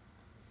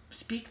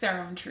speak their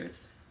own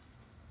truths?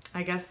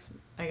 I guess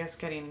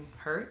getting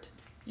hurt.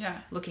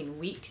 Yeah. Looking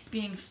weak.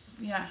 Being,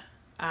 yeah.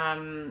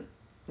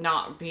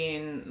 Not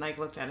being like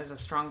looked at as a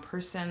strong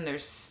person.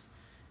 There's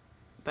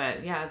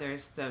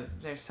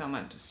so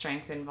much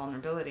strength and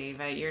vulnerability,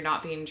 but you're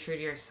not being true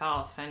to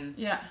yourself. And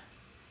yeah.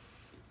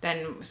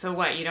 Then so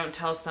what? You don't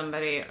tell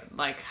somebody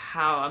like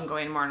how I'm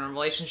going more in a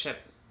relationship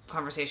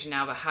conversation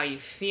now, but how you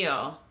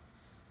feel,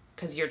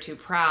 because you're too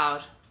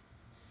proud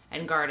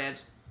and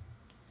guarded,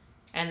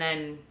 and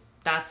then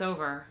that's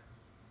over.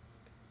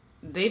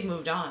 They've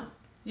moved on.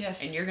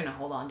 Yes. And you're gonna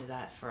hold on to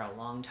that for a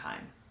long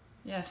time.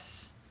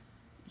 Yes.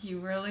 You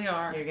really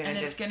are. You're gonna and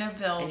just, it's gonna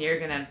build. And you're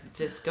gonna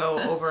just go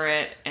over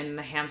it in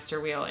the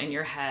hamster wheel in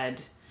your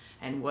head,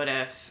 and what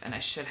if, and I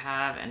should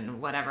have,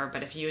 and whatever.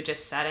 But if you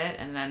just said it,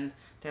 and then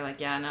they're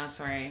like, yeah, no,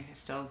 sorry, I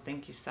still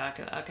think you suck.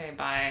 Okay,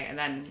 bye. And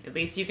then at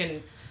least you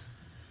can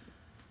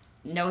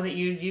know that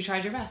you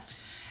tried your best.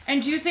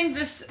 And do you think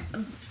this...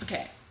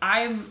 Okay,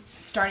 I'm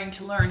starting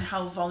to learn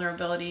how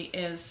vulnerability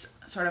is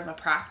sort of a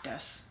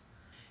practice.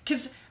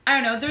 Because, I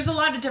don't know, there's a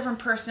lot of different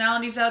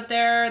personalities out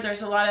there.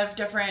 There's a lot of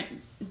different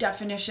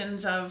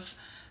definitions of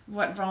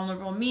what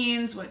vulnerable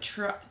means, what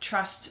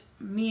trust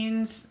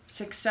means,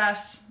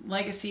 success,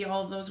 legacy,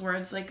 all of those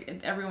words.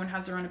 Like, everyone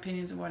has their own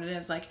opinions of what it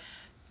is. Like,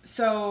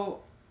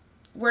 so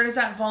where does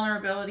that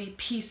vulnerability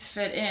piece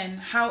fit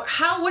in?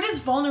 What does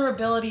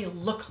vulnerability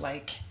look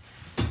like?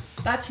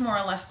 That's more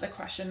or less the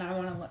question I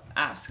want to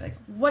ask. Like,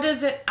 what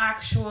does it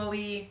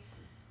actually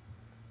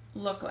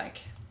look like?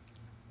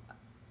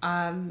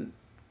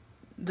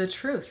 The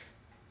truth.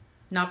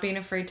 Not being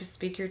afraid to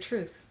speak your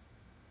truth.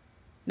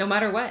 No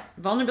matter what.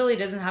 Vulnerability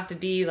doesn't have to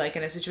be like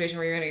in a situation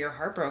where you're going to get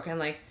heartbroken.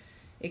 Like,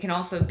 it can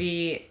also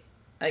be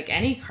like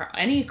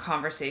any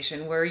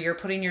conversation where you're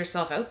putting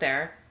yourself out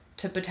there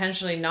to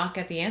potentially not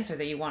get the answer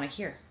that you want to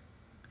hear.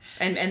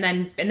 And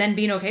then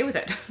being okay with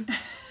it.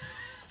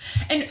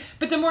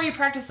 But the more you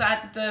practice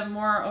that, the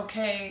more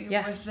okay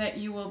yes. with it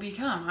you will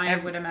become, I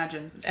would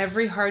imagine.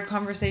 Every hard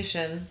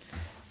conversation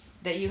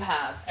that you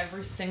have,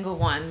 every single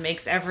one,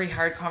 makes every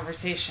hard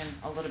conversation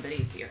a little bit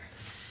easier.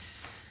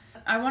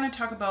 I want to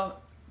talk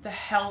about the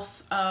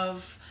health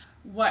of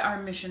what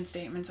our mission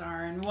statements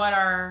are and what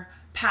our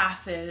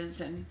path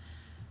is. And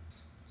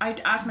I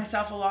ask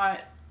myself a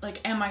lot,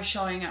 like, am I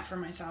showing up for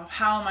myself?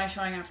 How am I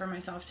showing up for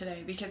myself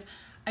today? Because,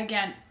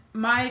 again,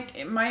 my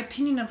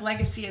opinion of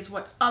legacy is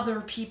what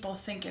other people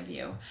think of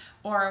you,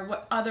 or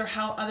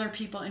how other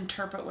people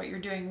interpret what you're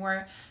doing,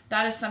 where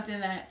that is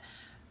something that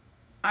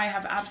I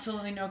have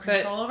absolutely no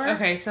control over.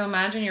 Okay, so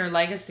imagine your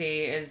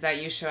legacy is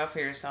that you show up for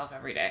yourself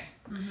every day.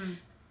 Mm-hmm.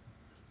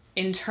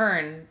 In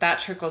turn, that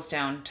trickles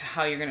down to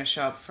how you're going to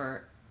show up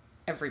for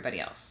everybody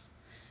else.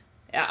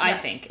 I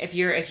think if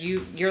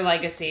your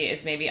legacy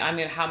is maybe how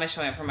am I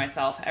showing up for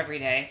myself every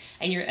day,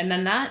 and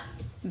then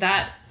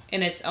that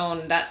in its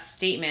own, that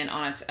statement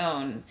on its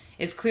own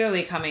is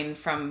clearly coming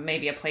from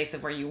maybe a place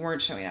of where you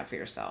weren't showing up for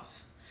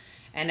yourself.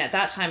 And at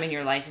that time in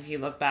your life, if you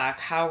look back,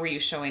 how were you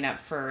showing up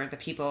for the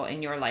people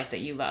in your life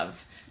that you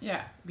love?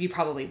 Yeah. You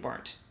probably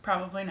weren't.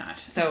 Probably not.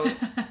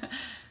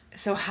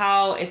 So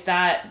how, if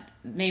that,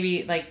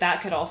 maybe like that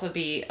could also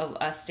be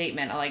a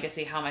statement, a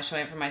legacy, how am I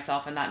showing up for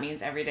myself? And that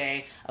means every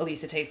day,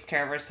 Elisa takes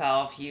care of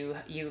herself. You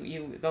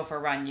go for a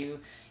run, you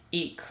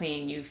eat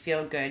clean, you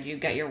feel good, you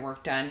get your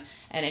work done.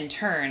 And in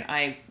turn,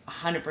 I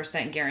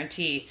 100%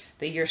 guarantee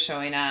that you're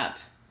showing up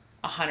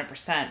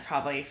 100%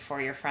 probably for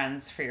your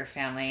friends, for your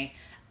family,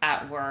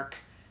 at work,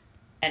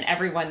 and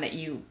everyone that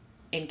you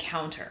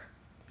encounter.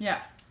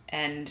 Yeah.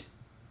 And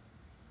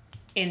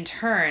in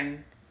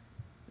turn,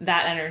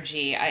 that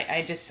energy,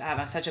 I just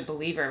am such a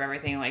believer of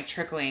everything like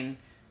trickling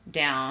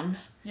down.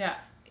 Yeah.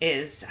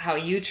 Is how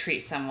you treat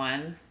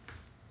someone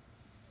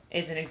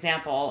is an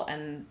example,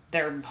 and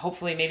they're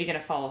hopefully maybe going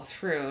to follow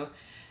through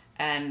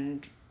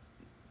and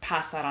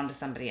pass that on to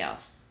somebody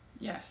else.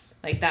 Yes.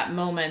 Like that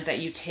moment that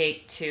you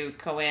take to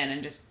go in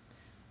and just,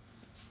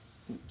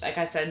 like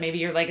I said, maybe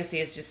your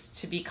legacy is just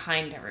to be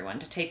kind to everyone,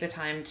 to take the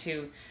time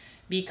to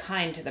be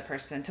kind to the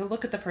person, to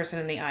look at the person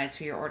in the eyes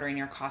who you're ordering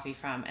your coffee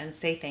from and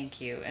say thank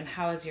you and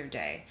how is your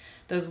day.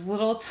 Those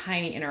little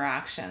tiny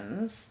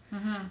interactions,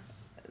 mm-hmm.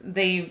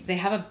 they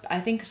have I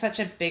think such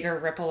a bigger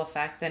ripple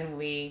effect than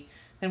we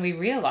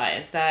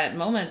realize. That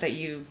moment that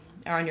you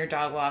are on your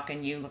dog walk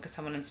and you look at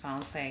someone and smile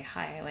and say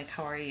hi, like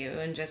how are you,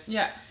 and just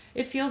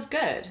it feels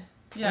good.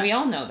 Yeah. And we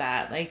all know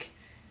that, like,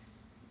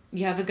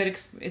 you have a good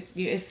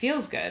it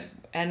feels good.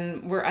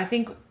 And I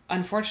think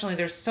unfortunately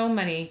there's so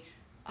many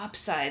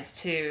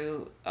upsides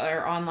to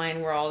our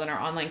online world and our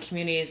online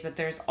communities, but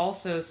there's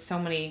also so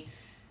many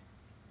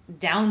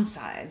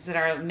downsides that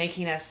are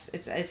making us,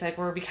 it's like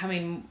we're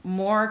becoming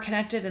more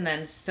connected and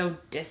then so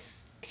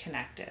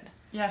disconnected.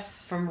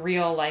 Yes. From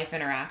real life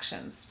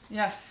interactions.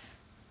 Yes.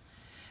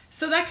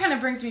 So that kind of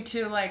brings me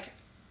to like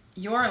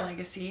your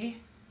legacy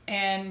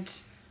and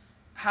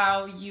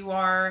how you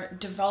are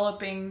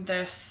developing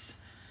this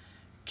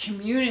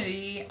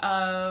community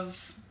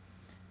of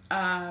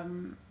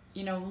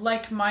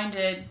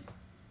like-minded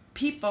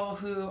people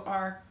who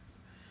are,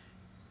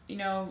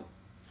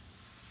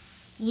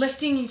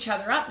 lifting each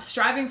other up,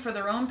 striving for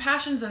their own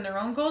passions and their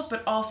own goals,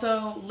 but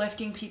also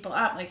lifting people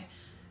up. Like,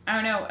 I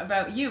don't know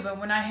about you, but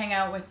when I hang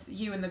out with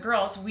you and the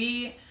girls,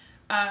 we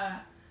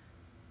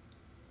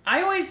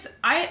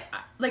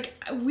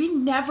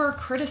never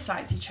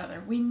criticize each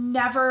other.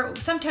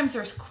 Sometimes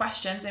there's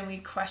questions and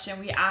we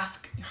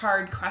ask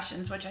hard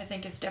questions, which I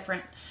think is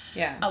different.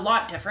 Yeah. A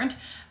lot different.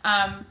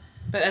 But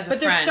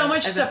there's so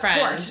much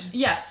support.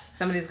 Yes.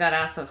 Somebody's got to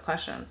ask those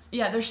questions.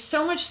 Yeah, there's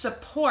so much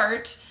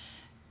support.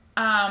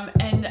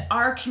 And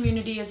our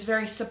community is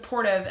very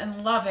supportive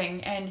and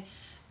loving, and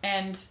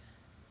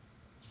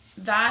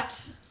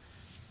that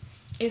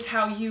is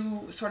how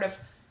you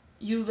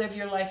live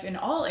your life in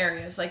all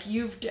areas. Like,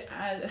 you've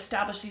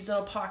established these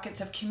little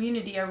pockets of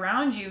community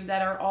around you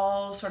that are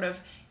all sort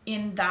of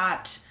in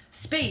that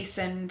space,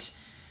 and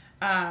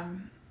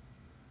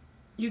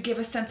you give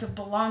a sense of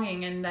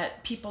belonging and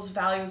that people's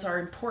values are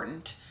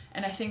important.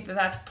 And I think that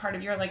that's part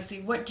of your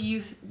legacy. What do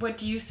you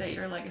say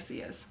your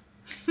legacy is?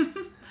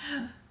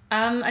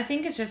 I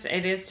think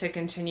it is to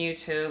continue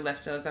to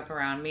lift those up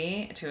around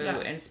me, to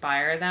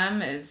inspire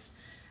them as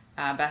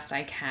best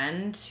I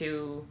can,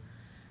 to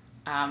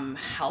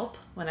help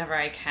whenever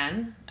I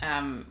can.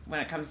 When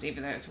it comes to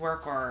either it's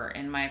work or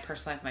in my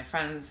personal life, my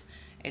friends,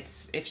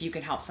 it's if you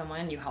can help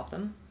someone, you help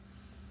them.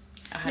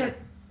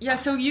 Yeah,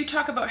 so you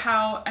talk about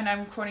how, and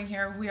I'm quoting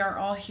here, we are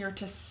all here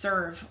to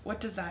serve. What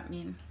does that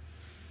mean?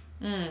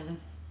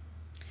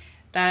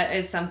 That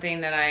is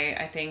something that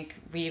I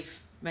think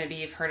maybe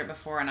you've heard it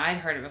before and I'd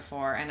heard it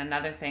before, and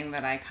another thing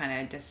that I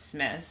kind of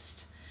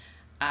dismissed.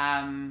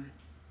 But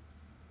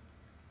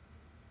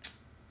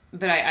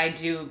I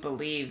do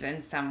believe in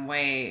some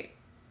way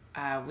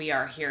we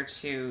are here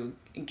to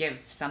give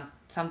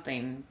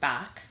something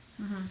back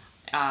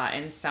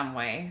in some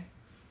way.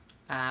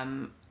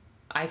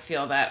 I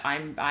feel that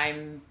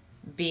I'm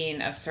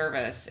being of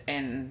service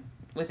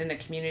within the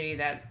community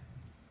that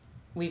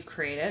we've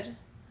created.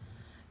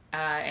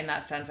 In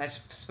that sense, I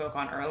spoke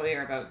on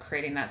earlier about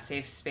creating that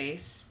safe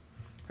space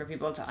for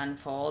people to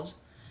unfold.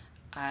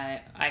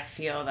 I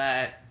feel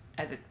that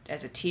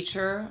as a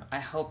teacher, I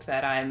hope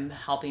that I'm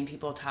helping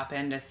people tap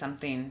into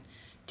something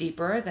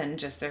deeper than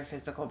just their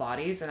physical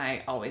bodies. And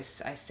I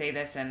say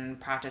this in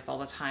practice all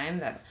the time,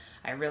 that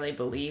I really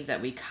believe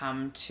that we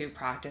come to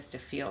practice to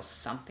feel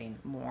something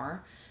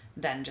more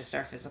than just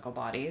our physical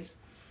bodies.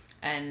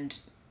 And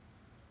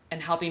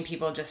helping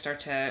people just start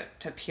to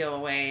peel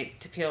away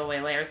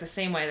layers the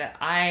same way that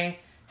I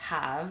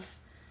have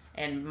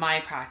in my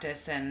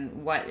practice,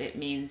 and what it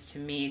means to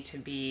me to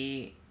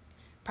be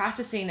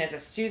practicing as a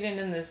student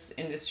in this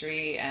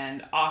industry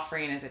and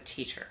offering as a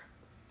teacher.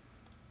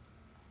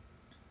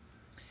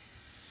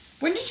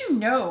 When did you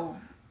know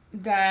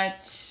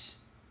that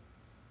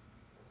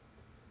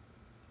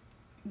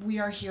we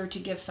are here to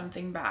give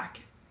something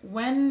back?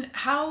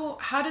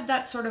 How did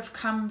that sort of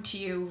come to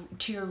you,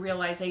 to your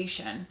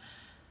realization?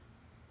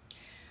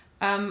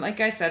 Like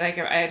I said, I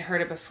had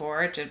heard it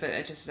before, but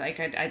it just, like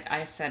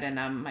I said in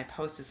my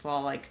post as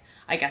well, like,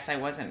 I guess I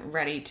wasn't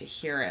ready to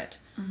hear it.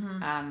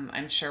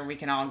 I'm sure we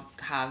can all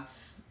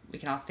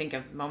think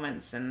of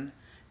moments and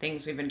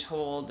things we've been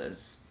told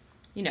as,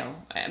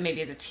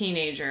 maybe as a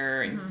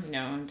teenager,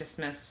 and,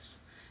 dismiss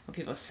what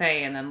people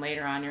say. And then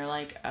later on you're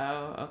like,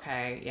 oh,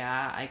 okay,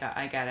 yeah,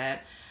 I get it.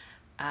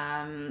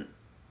 And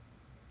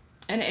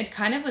it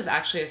kind of was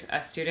actually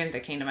a student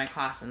that came to my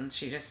class, and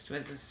she just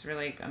was this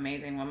really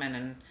amazing woman,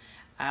 and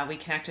we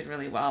connected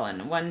really well.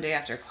 And one day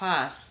after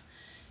class,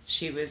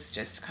 she was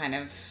just kind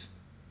of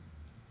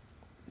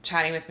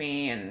chatting with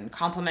me and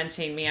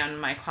complimenting me on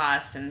my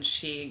class, and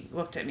she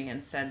looked at me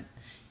and said,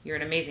 "You're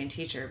an amazing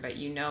teacher, but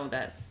you know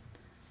that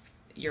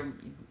you're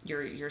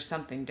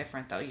something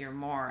different, though. You're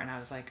more." And I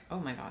was like, "Oh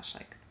my gosh,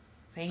 like,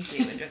 thank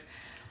you." And just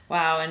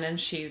wow. And then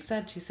she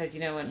said,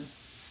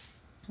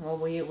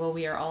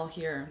 we are all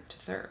here to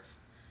serve.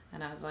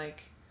 And I was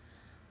like,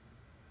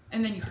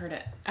 and then you heard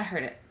it. I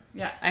heard it.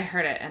 Yeah. I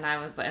heard it, and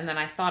and then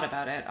I thought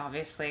about it,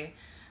 obviously.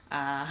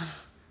 And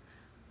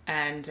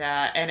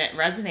it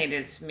resonated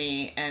with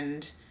me.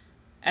 And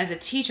as a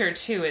teacher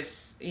too,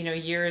 it's,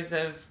 years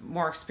of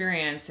more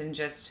experience and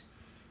just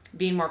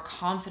being more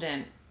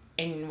confident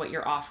in what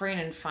you're offering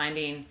and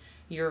finding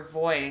your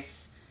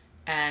voice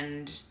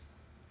and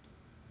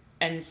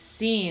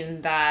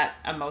seeing that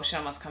emotion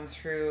almost come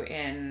through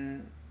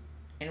in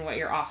what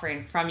you're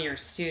offering from your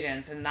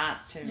students. And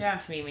that's to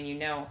me when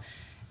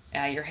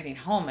you're hitting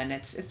home. And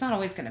it's not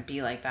always going to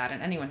be like that.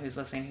 And anyone who's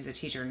listening who's a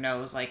teacher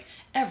knows, like,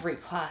 every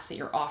class that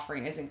you're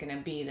offering isn't going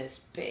to be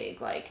this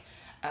big, like,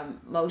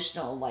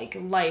 emotional, like,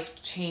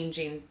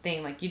 life-changing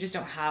thing. Like, you just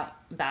don't have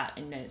that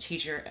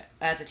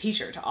as a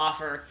teacher to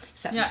offer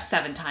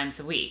seven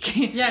times a week.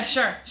 Yeah,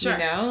 sure.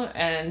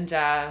 And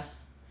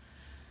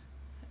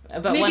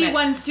but maybe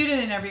one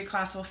student in every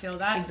class will feel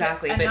that.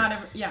 Exactly.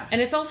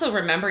 And it's also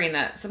remembering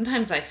that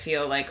sometimes I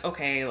feel like,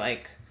 okay,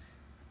 like,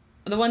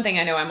 the one thing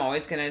I know I'm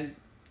always going to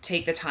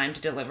take the time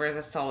to deliver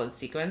the solid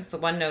sequence. The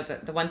one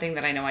thing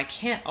that I know I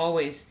can't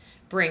always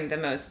bring the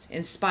most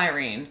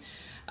inspiring,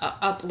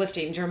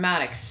 uplifting,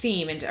 dramatic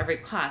theme into every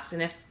class,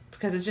 and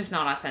because it's just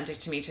not authentic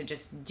to me to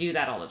just do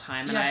that all the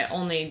time, and I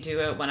only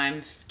do it when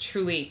I'm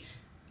truly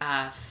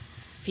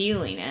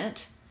feeling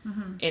it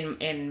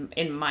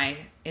in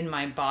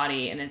my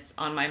body, and it's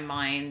on my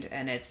mind,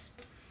 and it's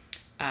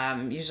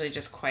usually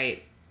just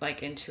quite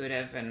like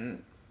intuitive,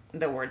 and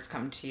the words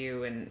come to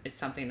you, and it's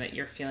something that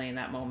you're feeling in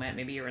that moment.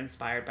 Maybe you're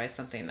inspired by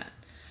something that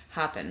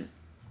happened.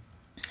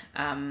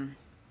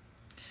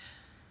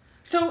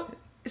 So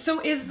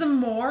does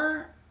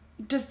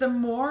the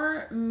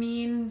more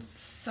mean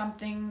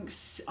something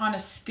on a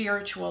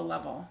spiritual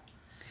level?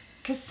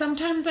 Because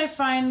sometimes I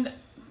find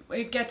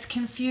it gets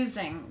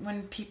confusing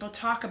when people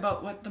talk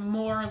about what the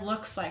more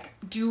looks like.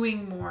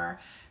 Doing more,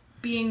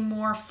 being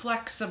more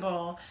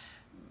flexible,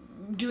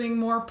 doing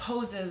more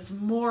poses,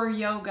 more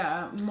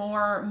yoga,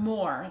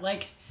 more.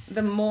 Like,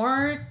 the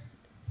more,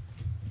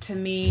 to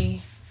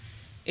me,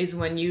 is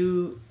when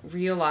you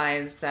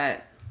realize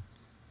that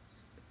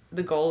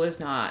the goal is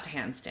not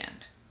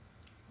handstand.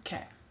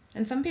 Okay.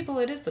 And some people,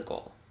 it is the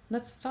goal.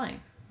 That's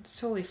fine. It's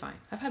totally fine.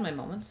 I've had my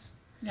moments.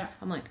 Yeah.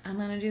 I'm like, I'm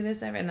gonna do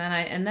this and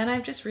then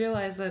I've just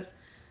realized that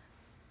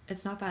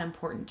it's not that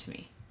important to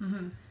me.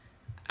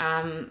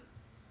 Mm-hmm.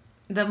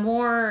 The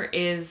more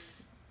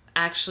is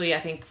actually, I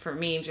think for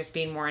me, just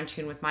being more in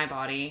tune with my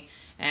body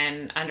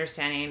and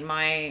understanding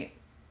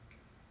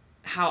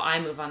how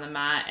I move on the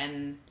mat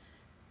and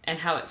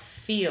how it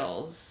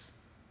feels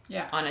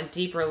on a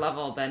deeper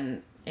level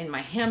than in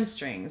my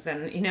hamstrings,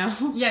 and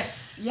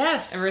yes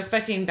and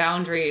respecting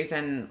boundaries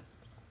and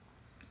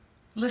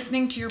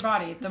listening to your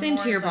body,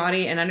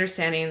 body, and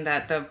understanding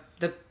that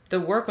the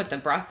work with the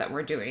breath that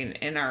we're doing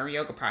in our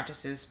yoga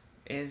practices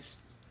is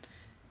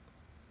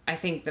I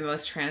think the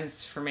most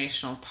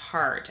transformational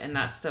part. And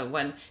that's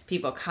when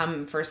people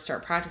first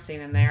start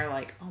practicing and they're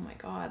like, oh my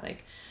God,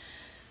 like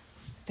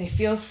they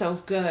feel so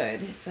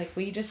good. It's like,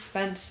 well, you just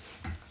spent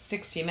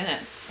 60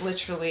 minutes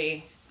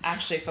literally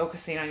actually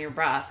focusing on your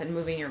breath and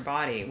moving your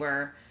body,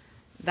 where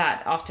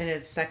that often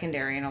is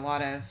secondary in a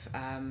lot of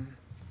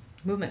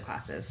movement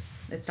classes.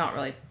 It's not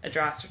really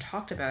addressed or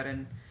talked about.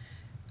 And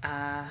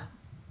I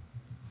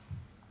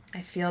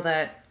feel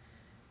that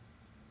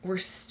we're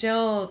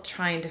still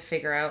trying to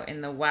figure out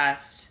in the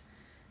West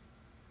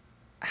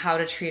how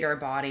to treat our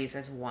bodies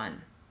as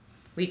one.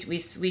 We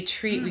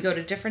go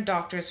to different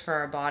doctors for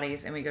our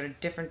bodies, and we go to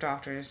different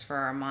doctors for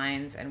our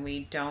minds, and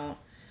we don't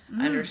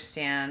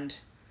understand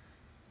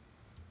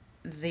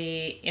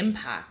the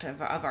impact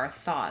of our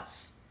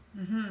thoughts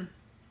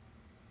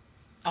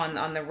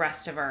on the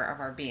rest of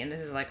our being. This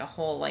is like a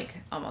whole, like,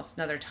 almost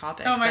another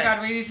topic. Oh my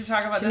God, we need to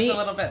talk about this a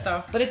little bit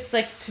though. But it's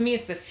like, to me,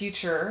 it's the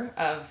future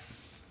of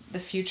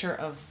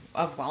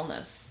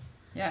wellness.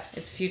 Yes.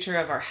 It's future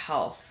of our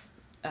health.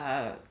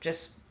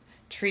 Just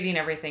treating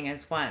everything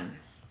as one.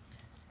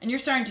 And you're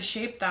starting to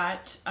shape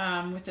that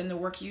within the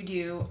work you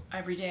do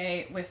every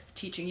day with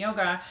teaching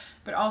yoga,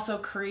 but also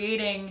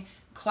creating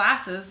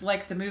classes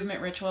like the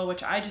movement ritual,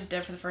 which I just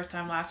did for the first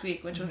time last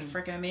week, which was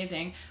freaking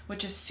amazing,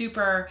 which is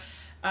super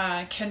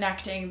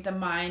connecting the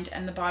mind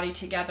and the body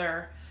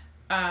together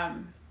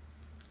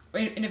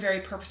in a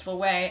very purposeful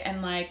way,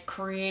 and like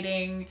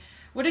creating,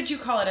 what did you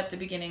call it at the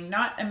beginning?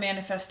 Not a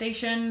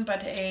manifestation,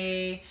 but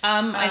I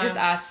just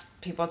asked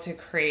people to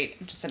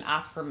create just an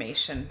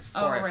affirmation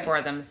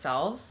for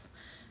themselves.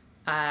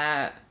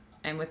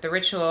 And with the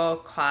ritual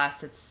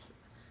class, it's,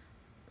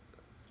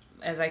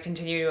 as I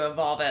continue to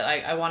evolve it,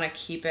 I want to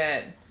keep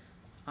it,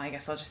 I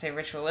guess I'll just say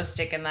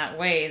ritualistic in that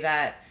way,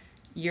 that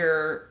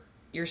you're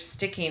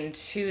sticking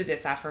to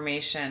this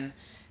affirmation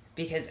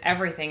because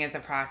everything is a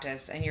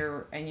practice, and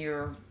you're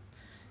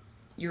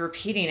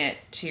repeating it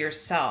to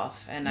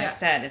yourself. And I've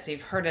said, as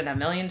you've heard it a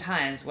million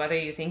times, whether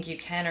you think you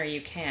can or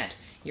you can't,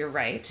 you're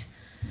right.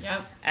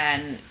 Yep.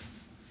 And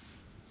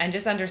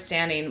just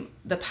understanding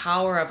the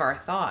power of our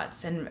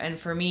thoughts. And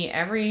for me,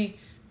 every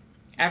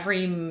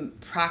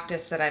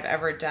practice that I've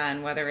ever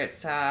done, whether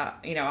it's a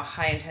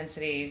high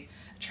intensity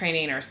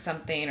training or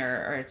something,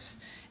 or it's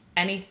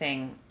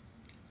anything,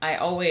 I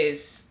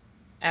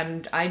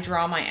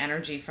draw my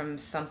energy from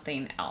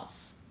something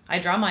else. I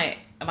draw my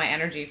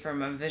energy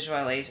from a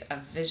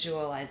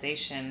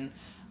visualization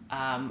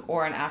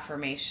or an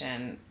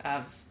affirmation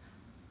of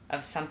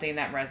something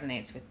that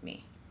resonates with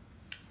me.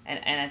 And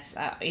it's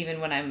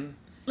even when I'm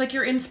like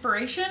your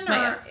inspiration,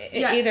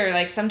 either,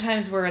 like,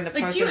 sometimes we're in the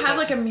process. Like, do you have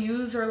like a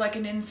muse or like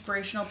an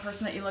inspirational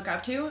person that you look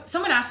up to?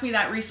 Someone asked me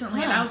that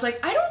recently, and I was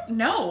like, I don't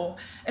know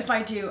if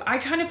I do.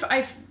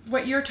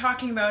 What you're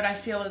talking about, I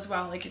feel as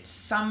well. Like, it's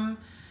some.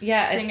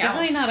 Yeah, it's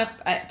definitely not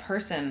a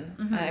person.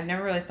 Mm-hmm. I've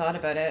never really thought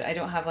about it. I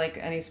don't have like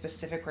any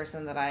specific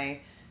person that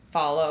I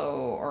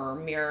follow or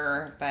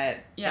mirror, but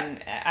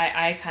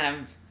I kind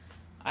of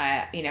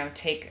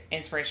take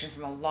inspiration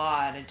from a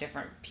lot of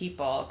different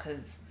people,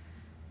 because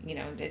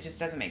it just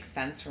doesn't make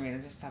sense for me to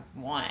just have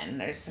one.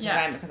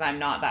 Because I'm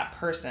not that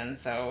person.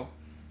 So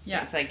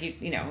yeah, it's like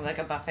like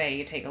a buffet.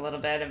 You take a little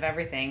bit of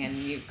everything and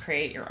you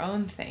create your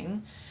own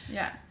thing.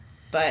 Yeah.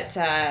 But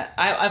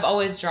I've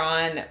always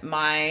drawn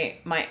my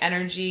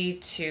energy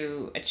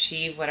to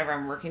achieve whatever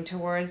I'm working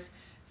towards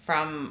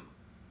from,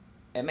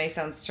 it may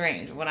sound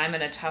strange, when I'm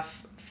in a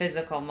tough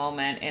physical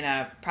moment in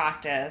a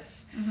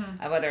practice,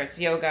 whether it's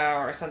yoga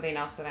or something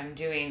else that I'm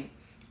doing,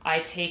 I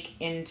take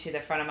into the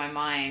front of my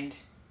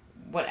mind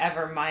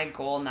whatever my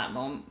goal in that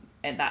moment,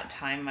 at that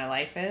time in my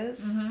life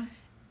is.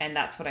 And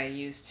that's what I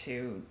use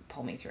to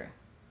pull me through.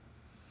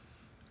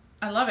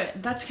 I love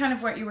it. That's kind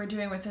of what you were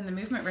doing within the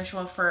movement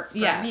ritual for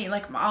me.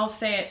 Like, I'll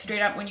say it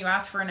straight up when you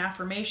ask for an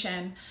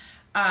affirmation.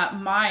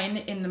 Mine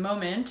in the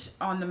moment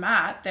on the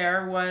mat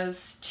there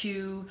was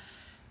to,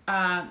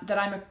 that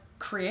I'm a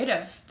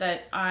creative,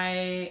 that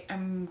I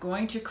am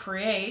going to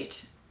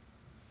create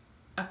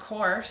a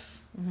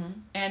course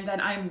and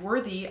that I'm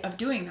worthy of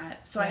doing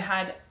that. So I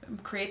had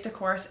create the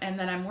course and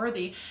then I'm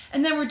worthy.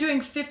 And then we're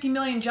doing 50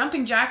 million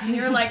jumping jacks and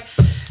you're like,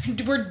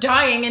 we're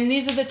dying. And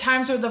these are the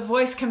times where the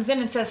voice comes in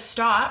and says,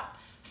 stop,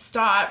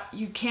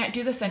 you can't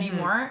do this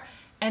anymore.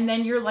 And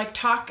then you're like,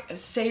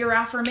 say your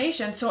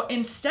affirmation. So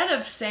instead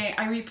of saying,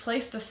 I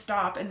replaced the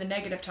stop and the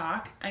negative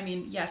talk. I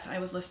mean, yes, I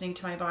was listening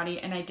to my body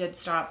and I did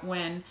stop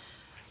when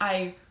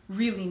I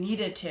really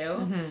needed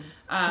to.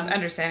 Just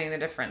understanding the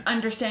difference.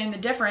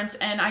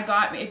 And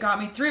it got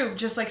me through,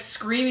 just like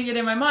screaming it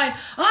in my mind,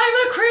 I'm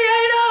a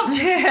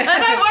creative! And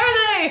I'm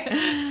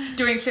worthy!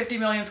 Doing 50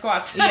 million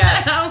squats.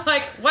 Yeah. I'm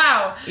like,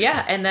 wow.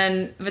 Yeah, and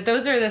then, but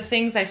those are the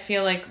things I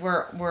feel like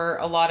we're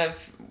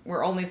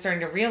only starting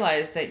to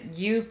realize that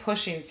you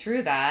pushing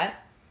through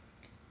that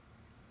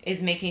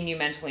is making you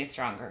mentally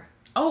stronger.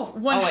 Oh,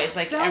 1,000%. Always,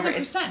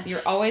 like,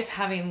 you're always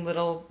having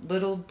little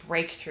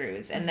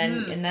breakthroughs, and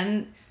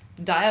then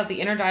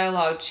the inner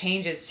dialogue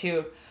changes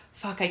to,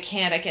 fuck, I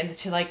can't,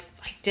 to like,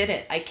 I did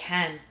it, I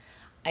can,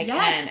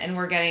 and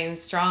we're getting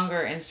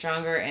stronger and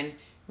stronger and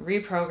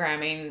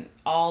reprogramming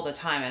all the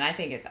time. And I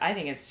think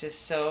it's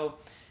just so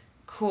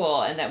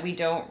cool, and that we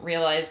don't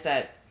realize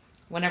that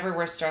whenever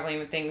we're struggling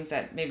with things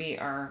that maybe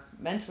are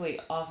mentally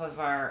off of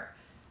our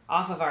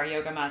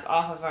yoga mats,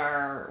 off of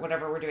our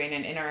whatever we're doing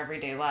in our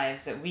everyday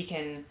lives, that we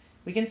can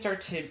start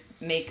to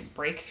make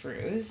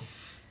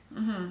breakthroughs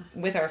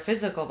with our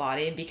physical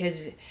body,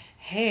 because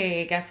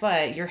hey, guess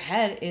what? Your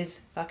head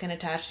is fucking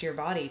attached to your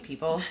body,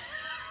 people.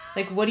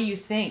 Like, what do you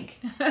think?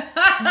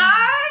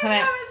 I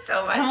love it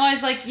so much. I'm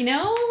always like,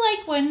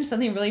 like when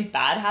something really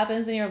bad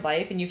happens in your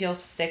life and you feel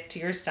sick to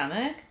your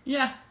stomach.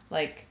 Yeah.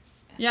 Like,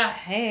 yeah.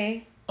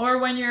 Hey. Or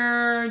when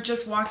you're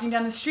just walking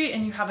down the street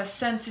and you have a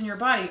sense in your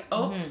body,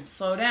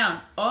 slow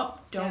down. Oh,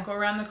 don't go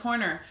around the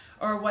corner,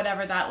 or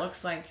whatever that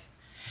looks like.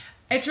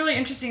 It's really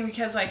interesting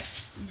because like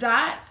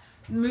that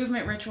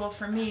movement ritual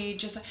for me,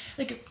 just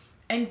like,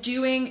 and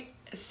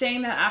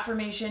saying that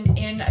affirmation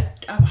in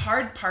a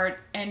hard part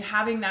and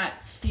having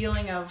that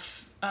feeling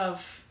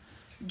of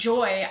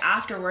joy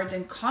afterwards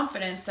and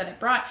confidence that it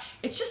brought,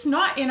 it's just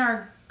not in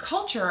our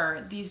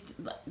culture.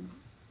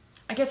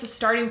 I guess it's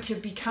starting to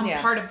become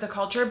part of the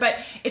culture, but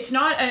it's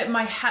not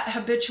my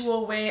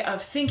habitual way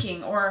of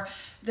thinking, or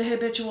the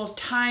habitual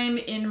time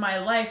in my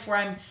life where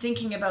I'm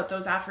thinking about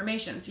those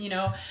affirmations.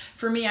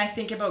 For me, I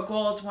think about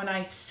goals when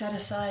I set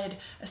aside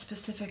a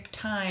specific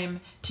time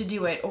to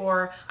do it,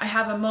 or I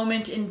have a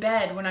moment in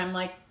bed when I'm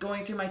like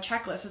going through my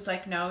checklist. It's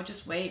like, no,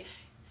 just wait.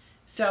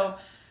 So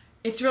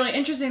it's really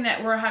interesting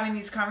that we're having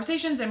these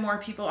conversations, and more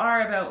people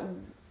are, about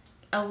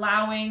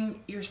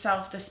allowing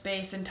yourself the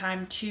space and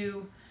time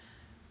to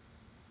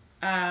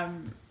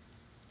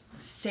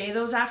say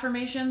those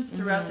affirmations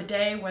throughout the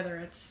day, whether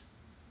it's...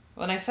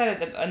 Well, and I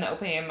said in the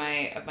opening of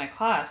my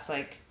class,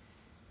 like,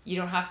 you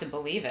don't have to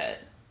believe it,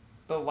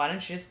 but why don't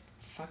you just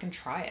fucking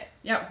try it?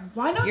 Yeah,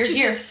 why don't you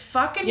just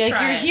fucking try it?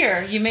 You're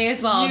here. You may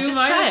as well just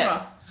try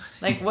it.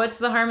 Like, what's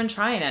the harm in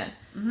trying it?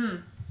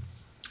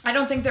 I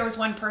don't think there was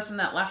one person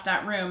that left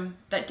that room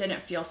that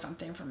didn't feel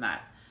something from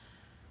that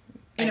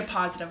in a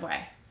positive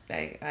way.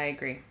 I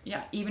agree.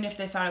 Yeah, even if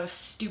they thought it was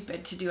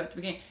stupid to do at the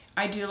beginning.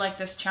 I do like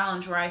this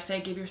challenge where I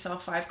say, give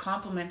yourself 5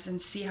 compliments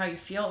and see how you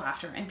feel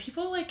after. And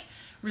people like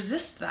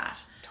resist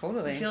that.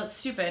 Totally. They feel it's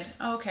stupid.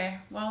 Oh, okay,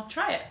 well,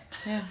 try it.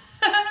 Yeah.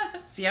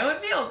 See how it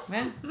feels.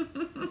 Yeah.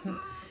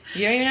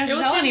 You don't even have to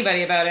tell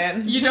anybody about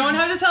it. You don't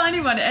have to tell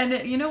anyone.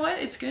 And you know what?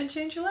 It's going to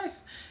change your life.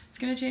 It's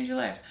going to change your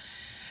life.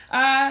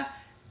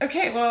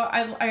 Okay, well,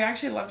 I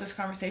actually love this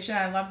conversation.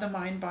 I love the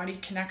mind-body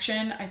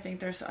connection. I think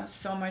there's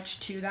so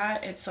much to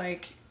that. It's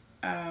like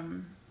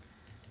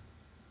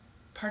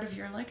part of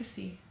your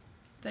legacy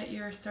that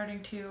you're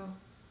starting to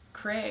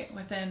create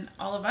within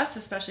all of us,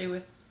 especially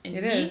within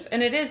it me. Is.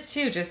 And it is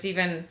too, just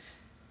even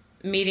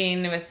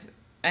meeting with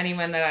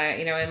anyone that I,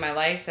 in my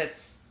life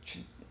that's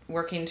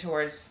working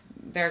towards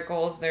their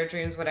goals, their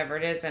dreams, whatever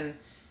it is,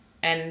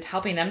 and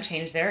helping them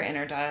change their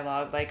inner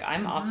dialogue. Like,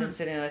 I'm often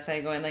sitting on the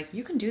side going, like,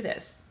 you can do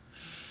this.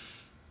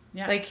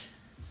 Yeah. Like,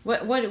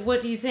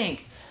 what do you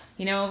think?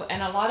 And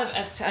a lot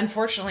of,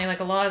 unfortunately, like,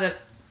 a lot of the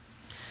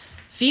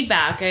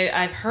feedback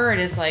I've heard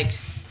is like,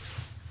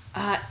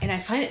 and I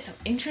find it so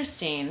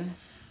interesting,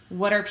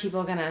 what are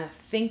people going to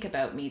think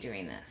about me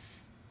doing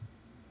this?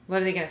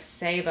 What are they going to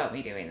say about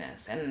me doing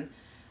this? And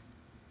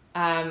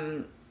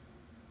So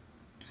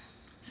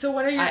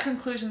what are your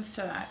conclusions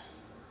to that?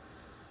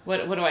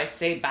 What do I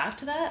say back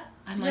to that?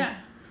 I'm Yeah. like,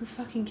 who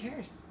fucking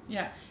cares?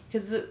 Yeah.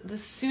 Because the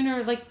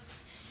sooner, like,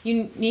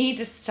 you need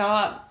to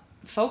stop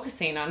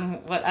focusing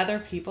on what other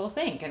people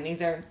think. And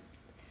these are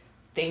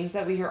things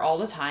that we hear all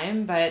the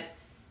time,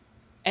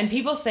 and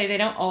people say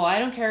I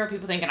don't care what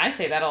people think. And I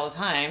say that all the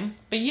time,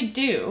 but you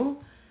do,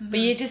 but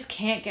you just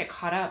can't get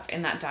caught up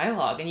in that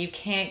dialogue, and you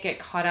can't get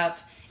caught up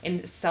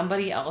in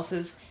somebody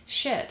else's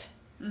shit.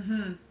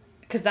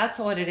 Because that's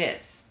what it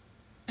is.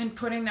 And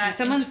putting that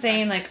Someone's into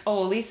saying practice. like,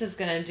 oh, Lisa's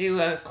going to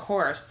do a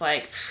course.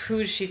 Like, who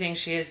does she think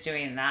she is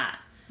doing that?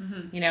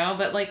 You know,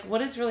 but like,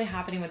 what is really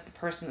happening with the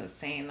person that's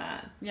saying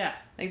that? Yeah.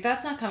 Like,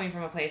 that's not coming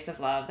from a place of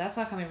love. That's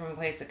not coming from a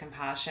place of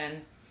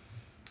compassion.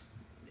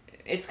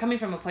 It's coming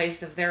from a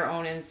place of their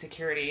own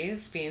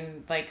insecurities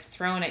being like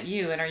thrown at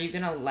you. And are you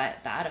going to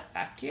let that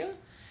affect you?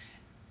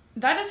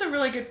 That is a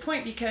really good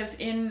point, because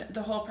in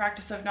the whole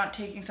practice of not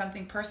taking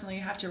something personally,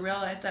 you have to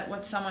realize that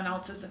what someone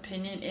else's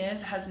opinion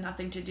has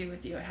nothing to do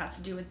with you. It has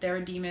to do with their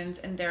demons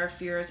and their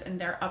fears and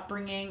their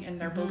upbringing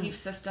and their belief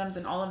systems,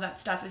 and all of that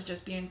stuff is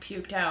just being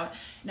puked out.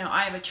 Now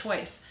I have a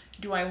choice.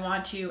 Do I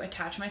want to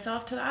attach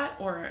myself to that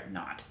or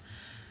not?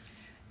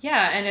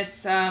 Yeah, and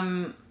it's,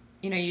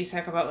 you know, you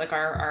talk about like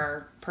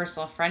our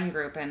personal friend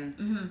group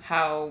and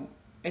how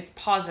it's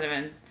positive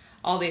and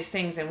all these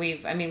things, and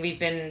we've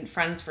been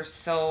friends for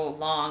so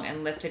long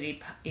and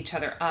lifted each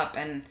other up,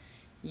 and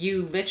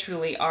you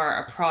literally are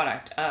a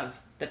product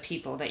of the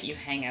people that you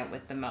hang out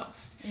with the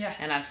most. Yeah.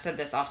 And I've said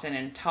this often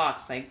in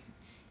talks, like,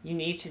 you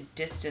need to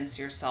distance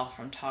yourself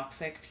from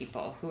toxic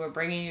people who are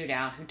bringing you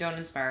down, who don't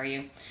inspire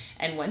you.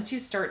 And once you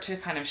start to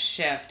kind of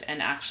shift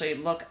and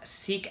actually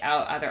seek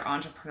out other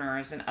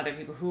entrepreneurs and other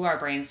people who are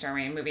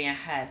brainstorming and moving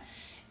ahead,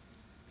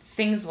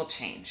 things will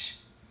change.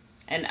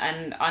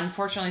 And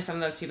unfortunately, some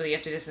of those people you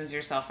have to distance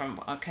yourself from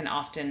can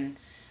often,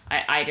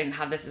 I didn't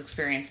have this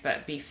experience,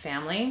 but be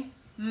family.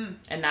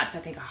 And that's, I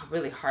think, a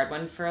really hard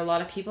one for a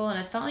lot of people. And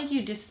it's not like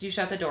you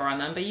shut the door on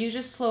them, but you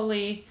just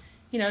slowly,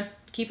 you know,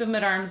 keep them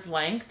at arm's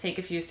length, take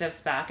a few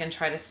steps back, and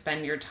try to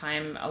spend your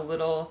time a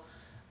little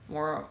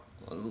more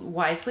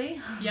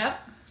wisely.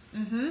 Yep.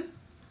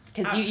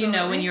 Because you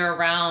know, when you're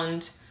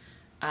around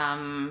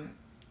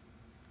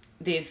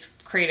these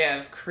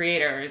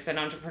creators and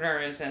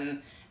entrepreneurs,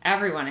 and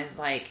everyone is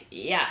like,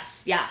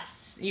 yes,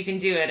 you can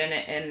do it,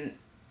 and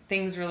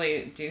things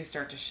really do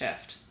start to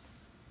shift.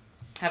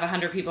 Have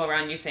 100 people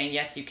around you saying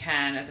yes, you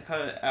can, as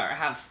opposed, or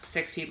have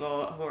 6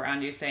 people who are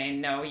around you saying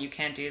no, you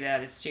can't do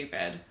that, it's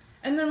stupid.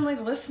 And then like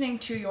listening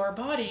to your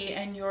body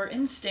and your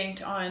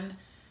instinct on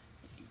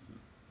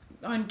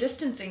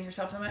distancing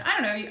yourself. I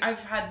don't know,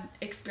 I've had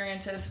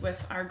experiences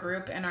with our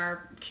group and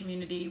our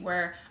community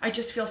where I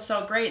just feel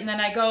so great, and then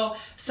I go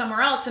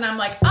somewhere else and I'm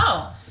like,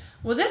 oh,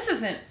 well, this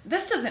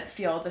doesn't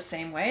feel the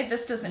same way.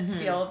 This doesn't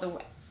feel the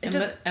way. And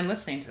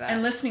listening to that.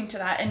 And listening to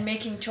that and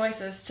making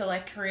choices to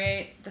like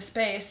create the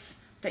space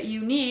that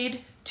you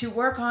need to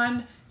work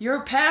on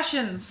your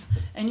passions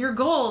and your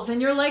goals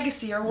and your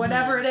legacy or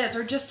whatever it is,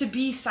 or just to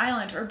be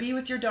silent or be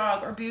with your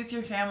dog or be with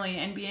your family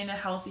and be in a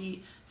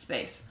healthy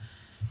space.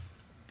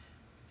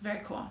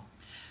 Very cool.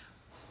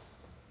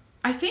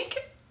 I think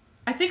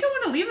I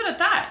want to leave it at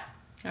that.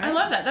 Right. I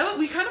love that.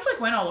 We kind of like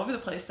went all over the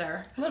place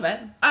there. A little bit.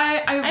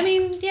 I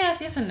mean,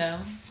 yes and no.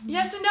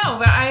 Yes and no,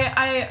 but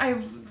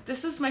I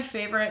this is my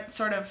favorite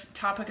sort of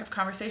topic of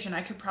conversation.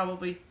 I could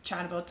probably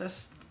chat about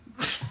this.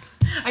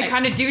 I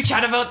kind of do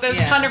chat about this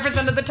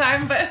 100% of the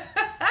time, but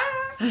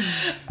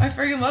I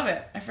freaking love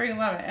it.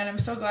 And I'm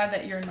so glad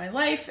that you're in my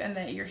life and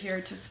that you're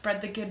here to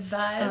spread the good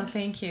vibes. Oh,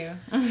 thank you.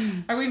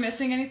 Are we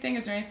missing anything?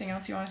 Is there anything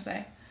else you want to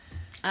say?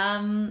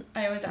 I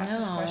always ask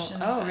this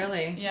question. Oh,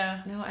 really?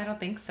 Yeah. No, I don't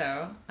think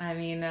so. I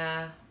mean,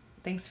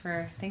 thanks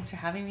for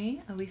having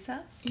me,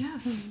 Elisa.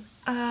 Yes.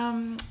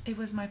 It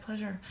was my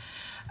pleasure.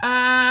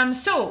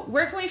 So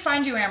where can we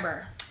find you,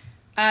 Amber?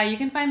 You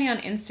can find me on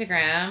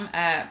Instagram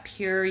at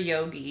Pure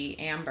Yogi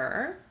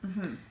Amber.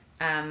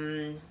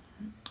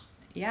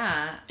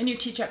 Yeah. And you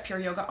teach at Pure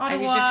Yoga Ottawa. I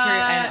teach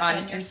at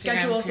and your Instagram,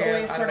 schedule is Pure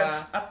always Ottawa. sort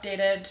of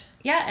updated.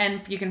 Yeah,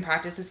 and you can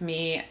practice with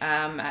me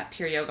at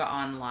Pure Yoga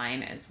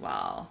Online as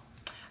well.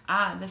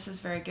 This is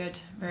very good.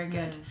 Very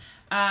good.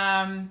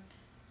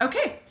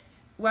 Okay.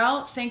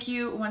 Well, thank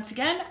you once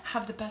again.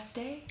 Have the best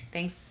day.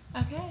 Thanks.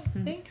 Okay.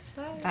 Thanks.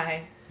 Bye.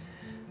 Bye.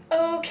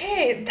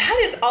 Okay,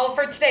 that is all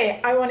for today.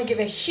 I want to give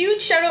a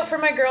huge shout out for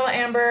my girl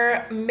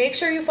Amber. Make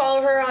sure you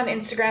follow her on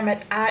Instagram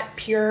at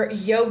Pure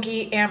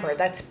Yogi Amber.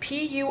 That's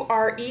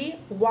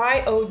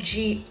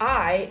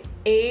PureYogiAmber.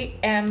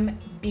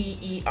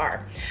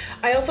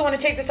 I also want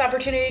to take this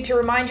opportunity to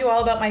remind you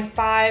all about my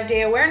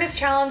 5-day awareness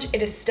challenge.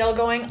 It is still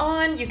going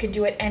on. You can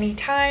do it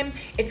anytime.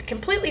 It's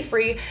completely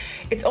free.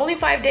 It's only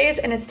 5 days,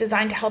 and it's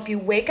designed to help you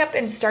wake up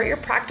and start your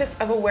practice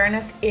of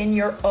awareness in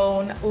your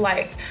own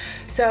life.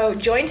 So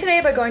join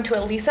today by going to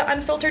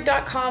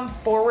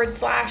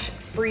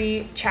elisaunfiltered.com/5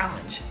 free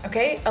challenge.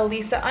 Okay,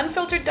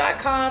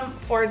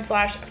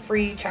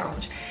 elisaunfiltered.com/free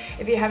challenge.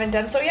 If you haven't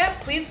done so yet,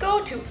 please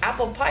go to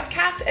Apple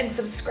Podcasts and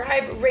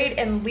subscribe, rate,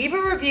 and leave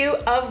a review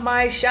of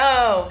my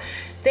show.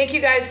 Thank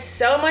you guys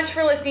so much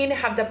for listening.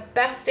 Have the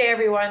best day,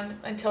 everyone.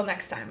 Until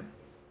next time.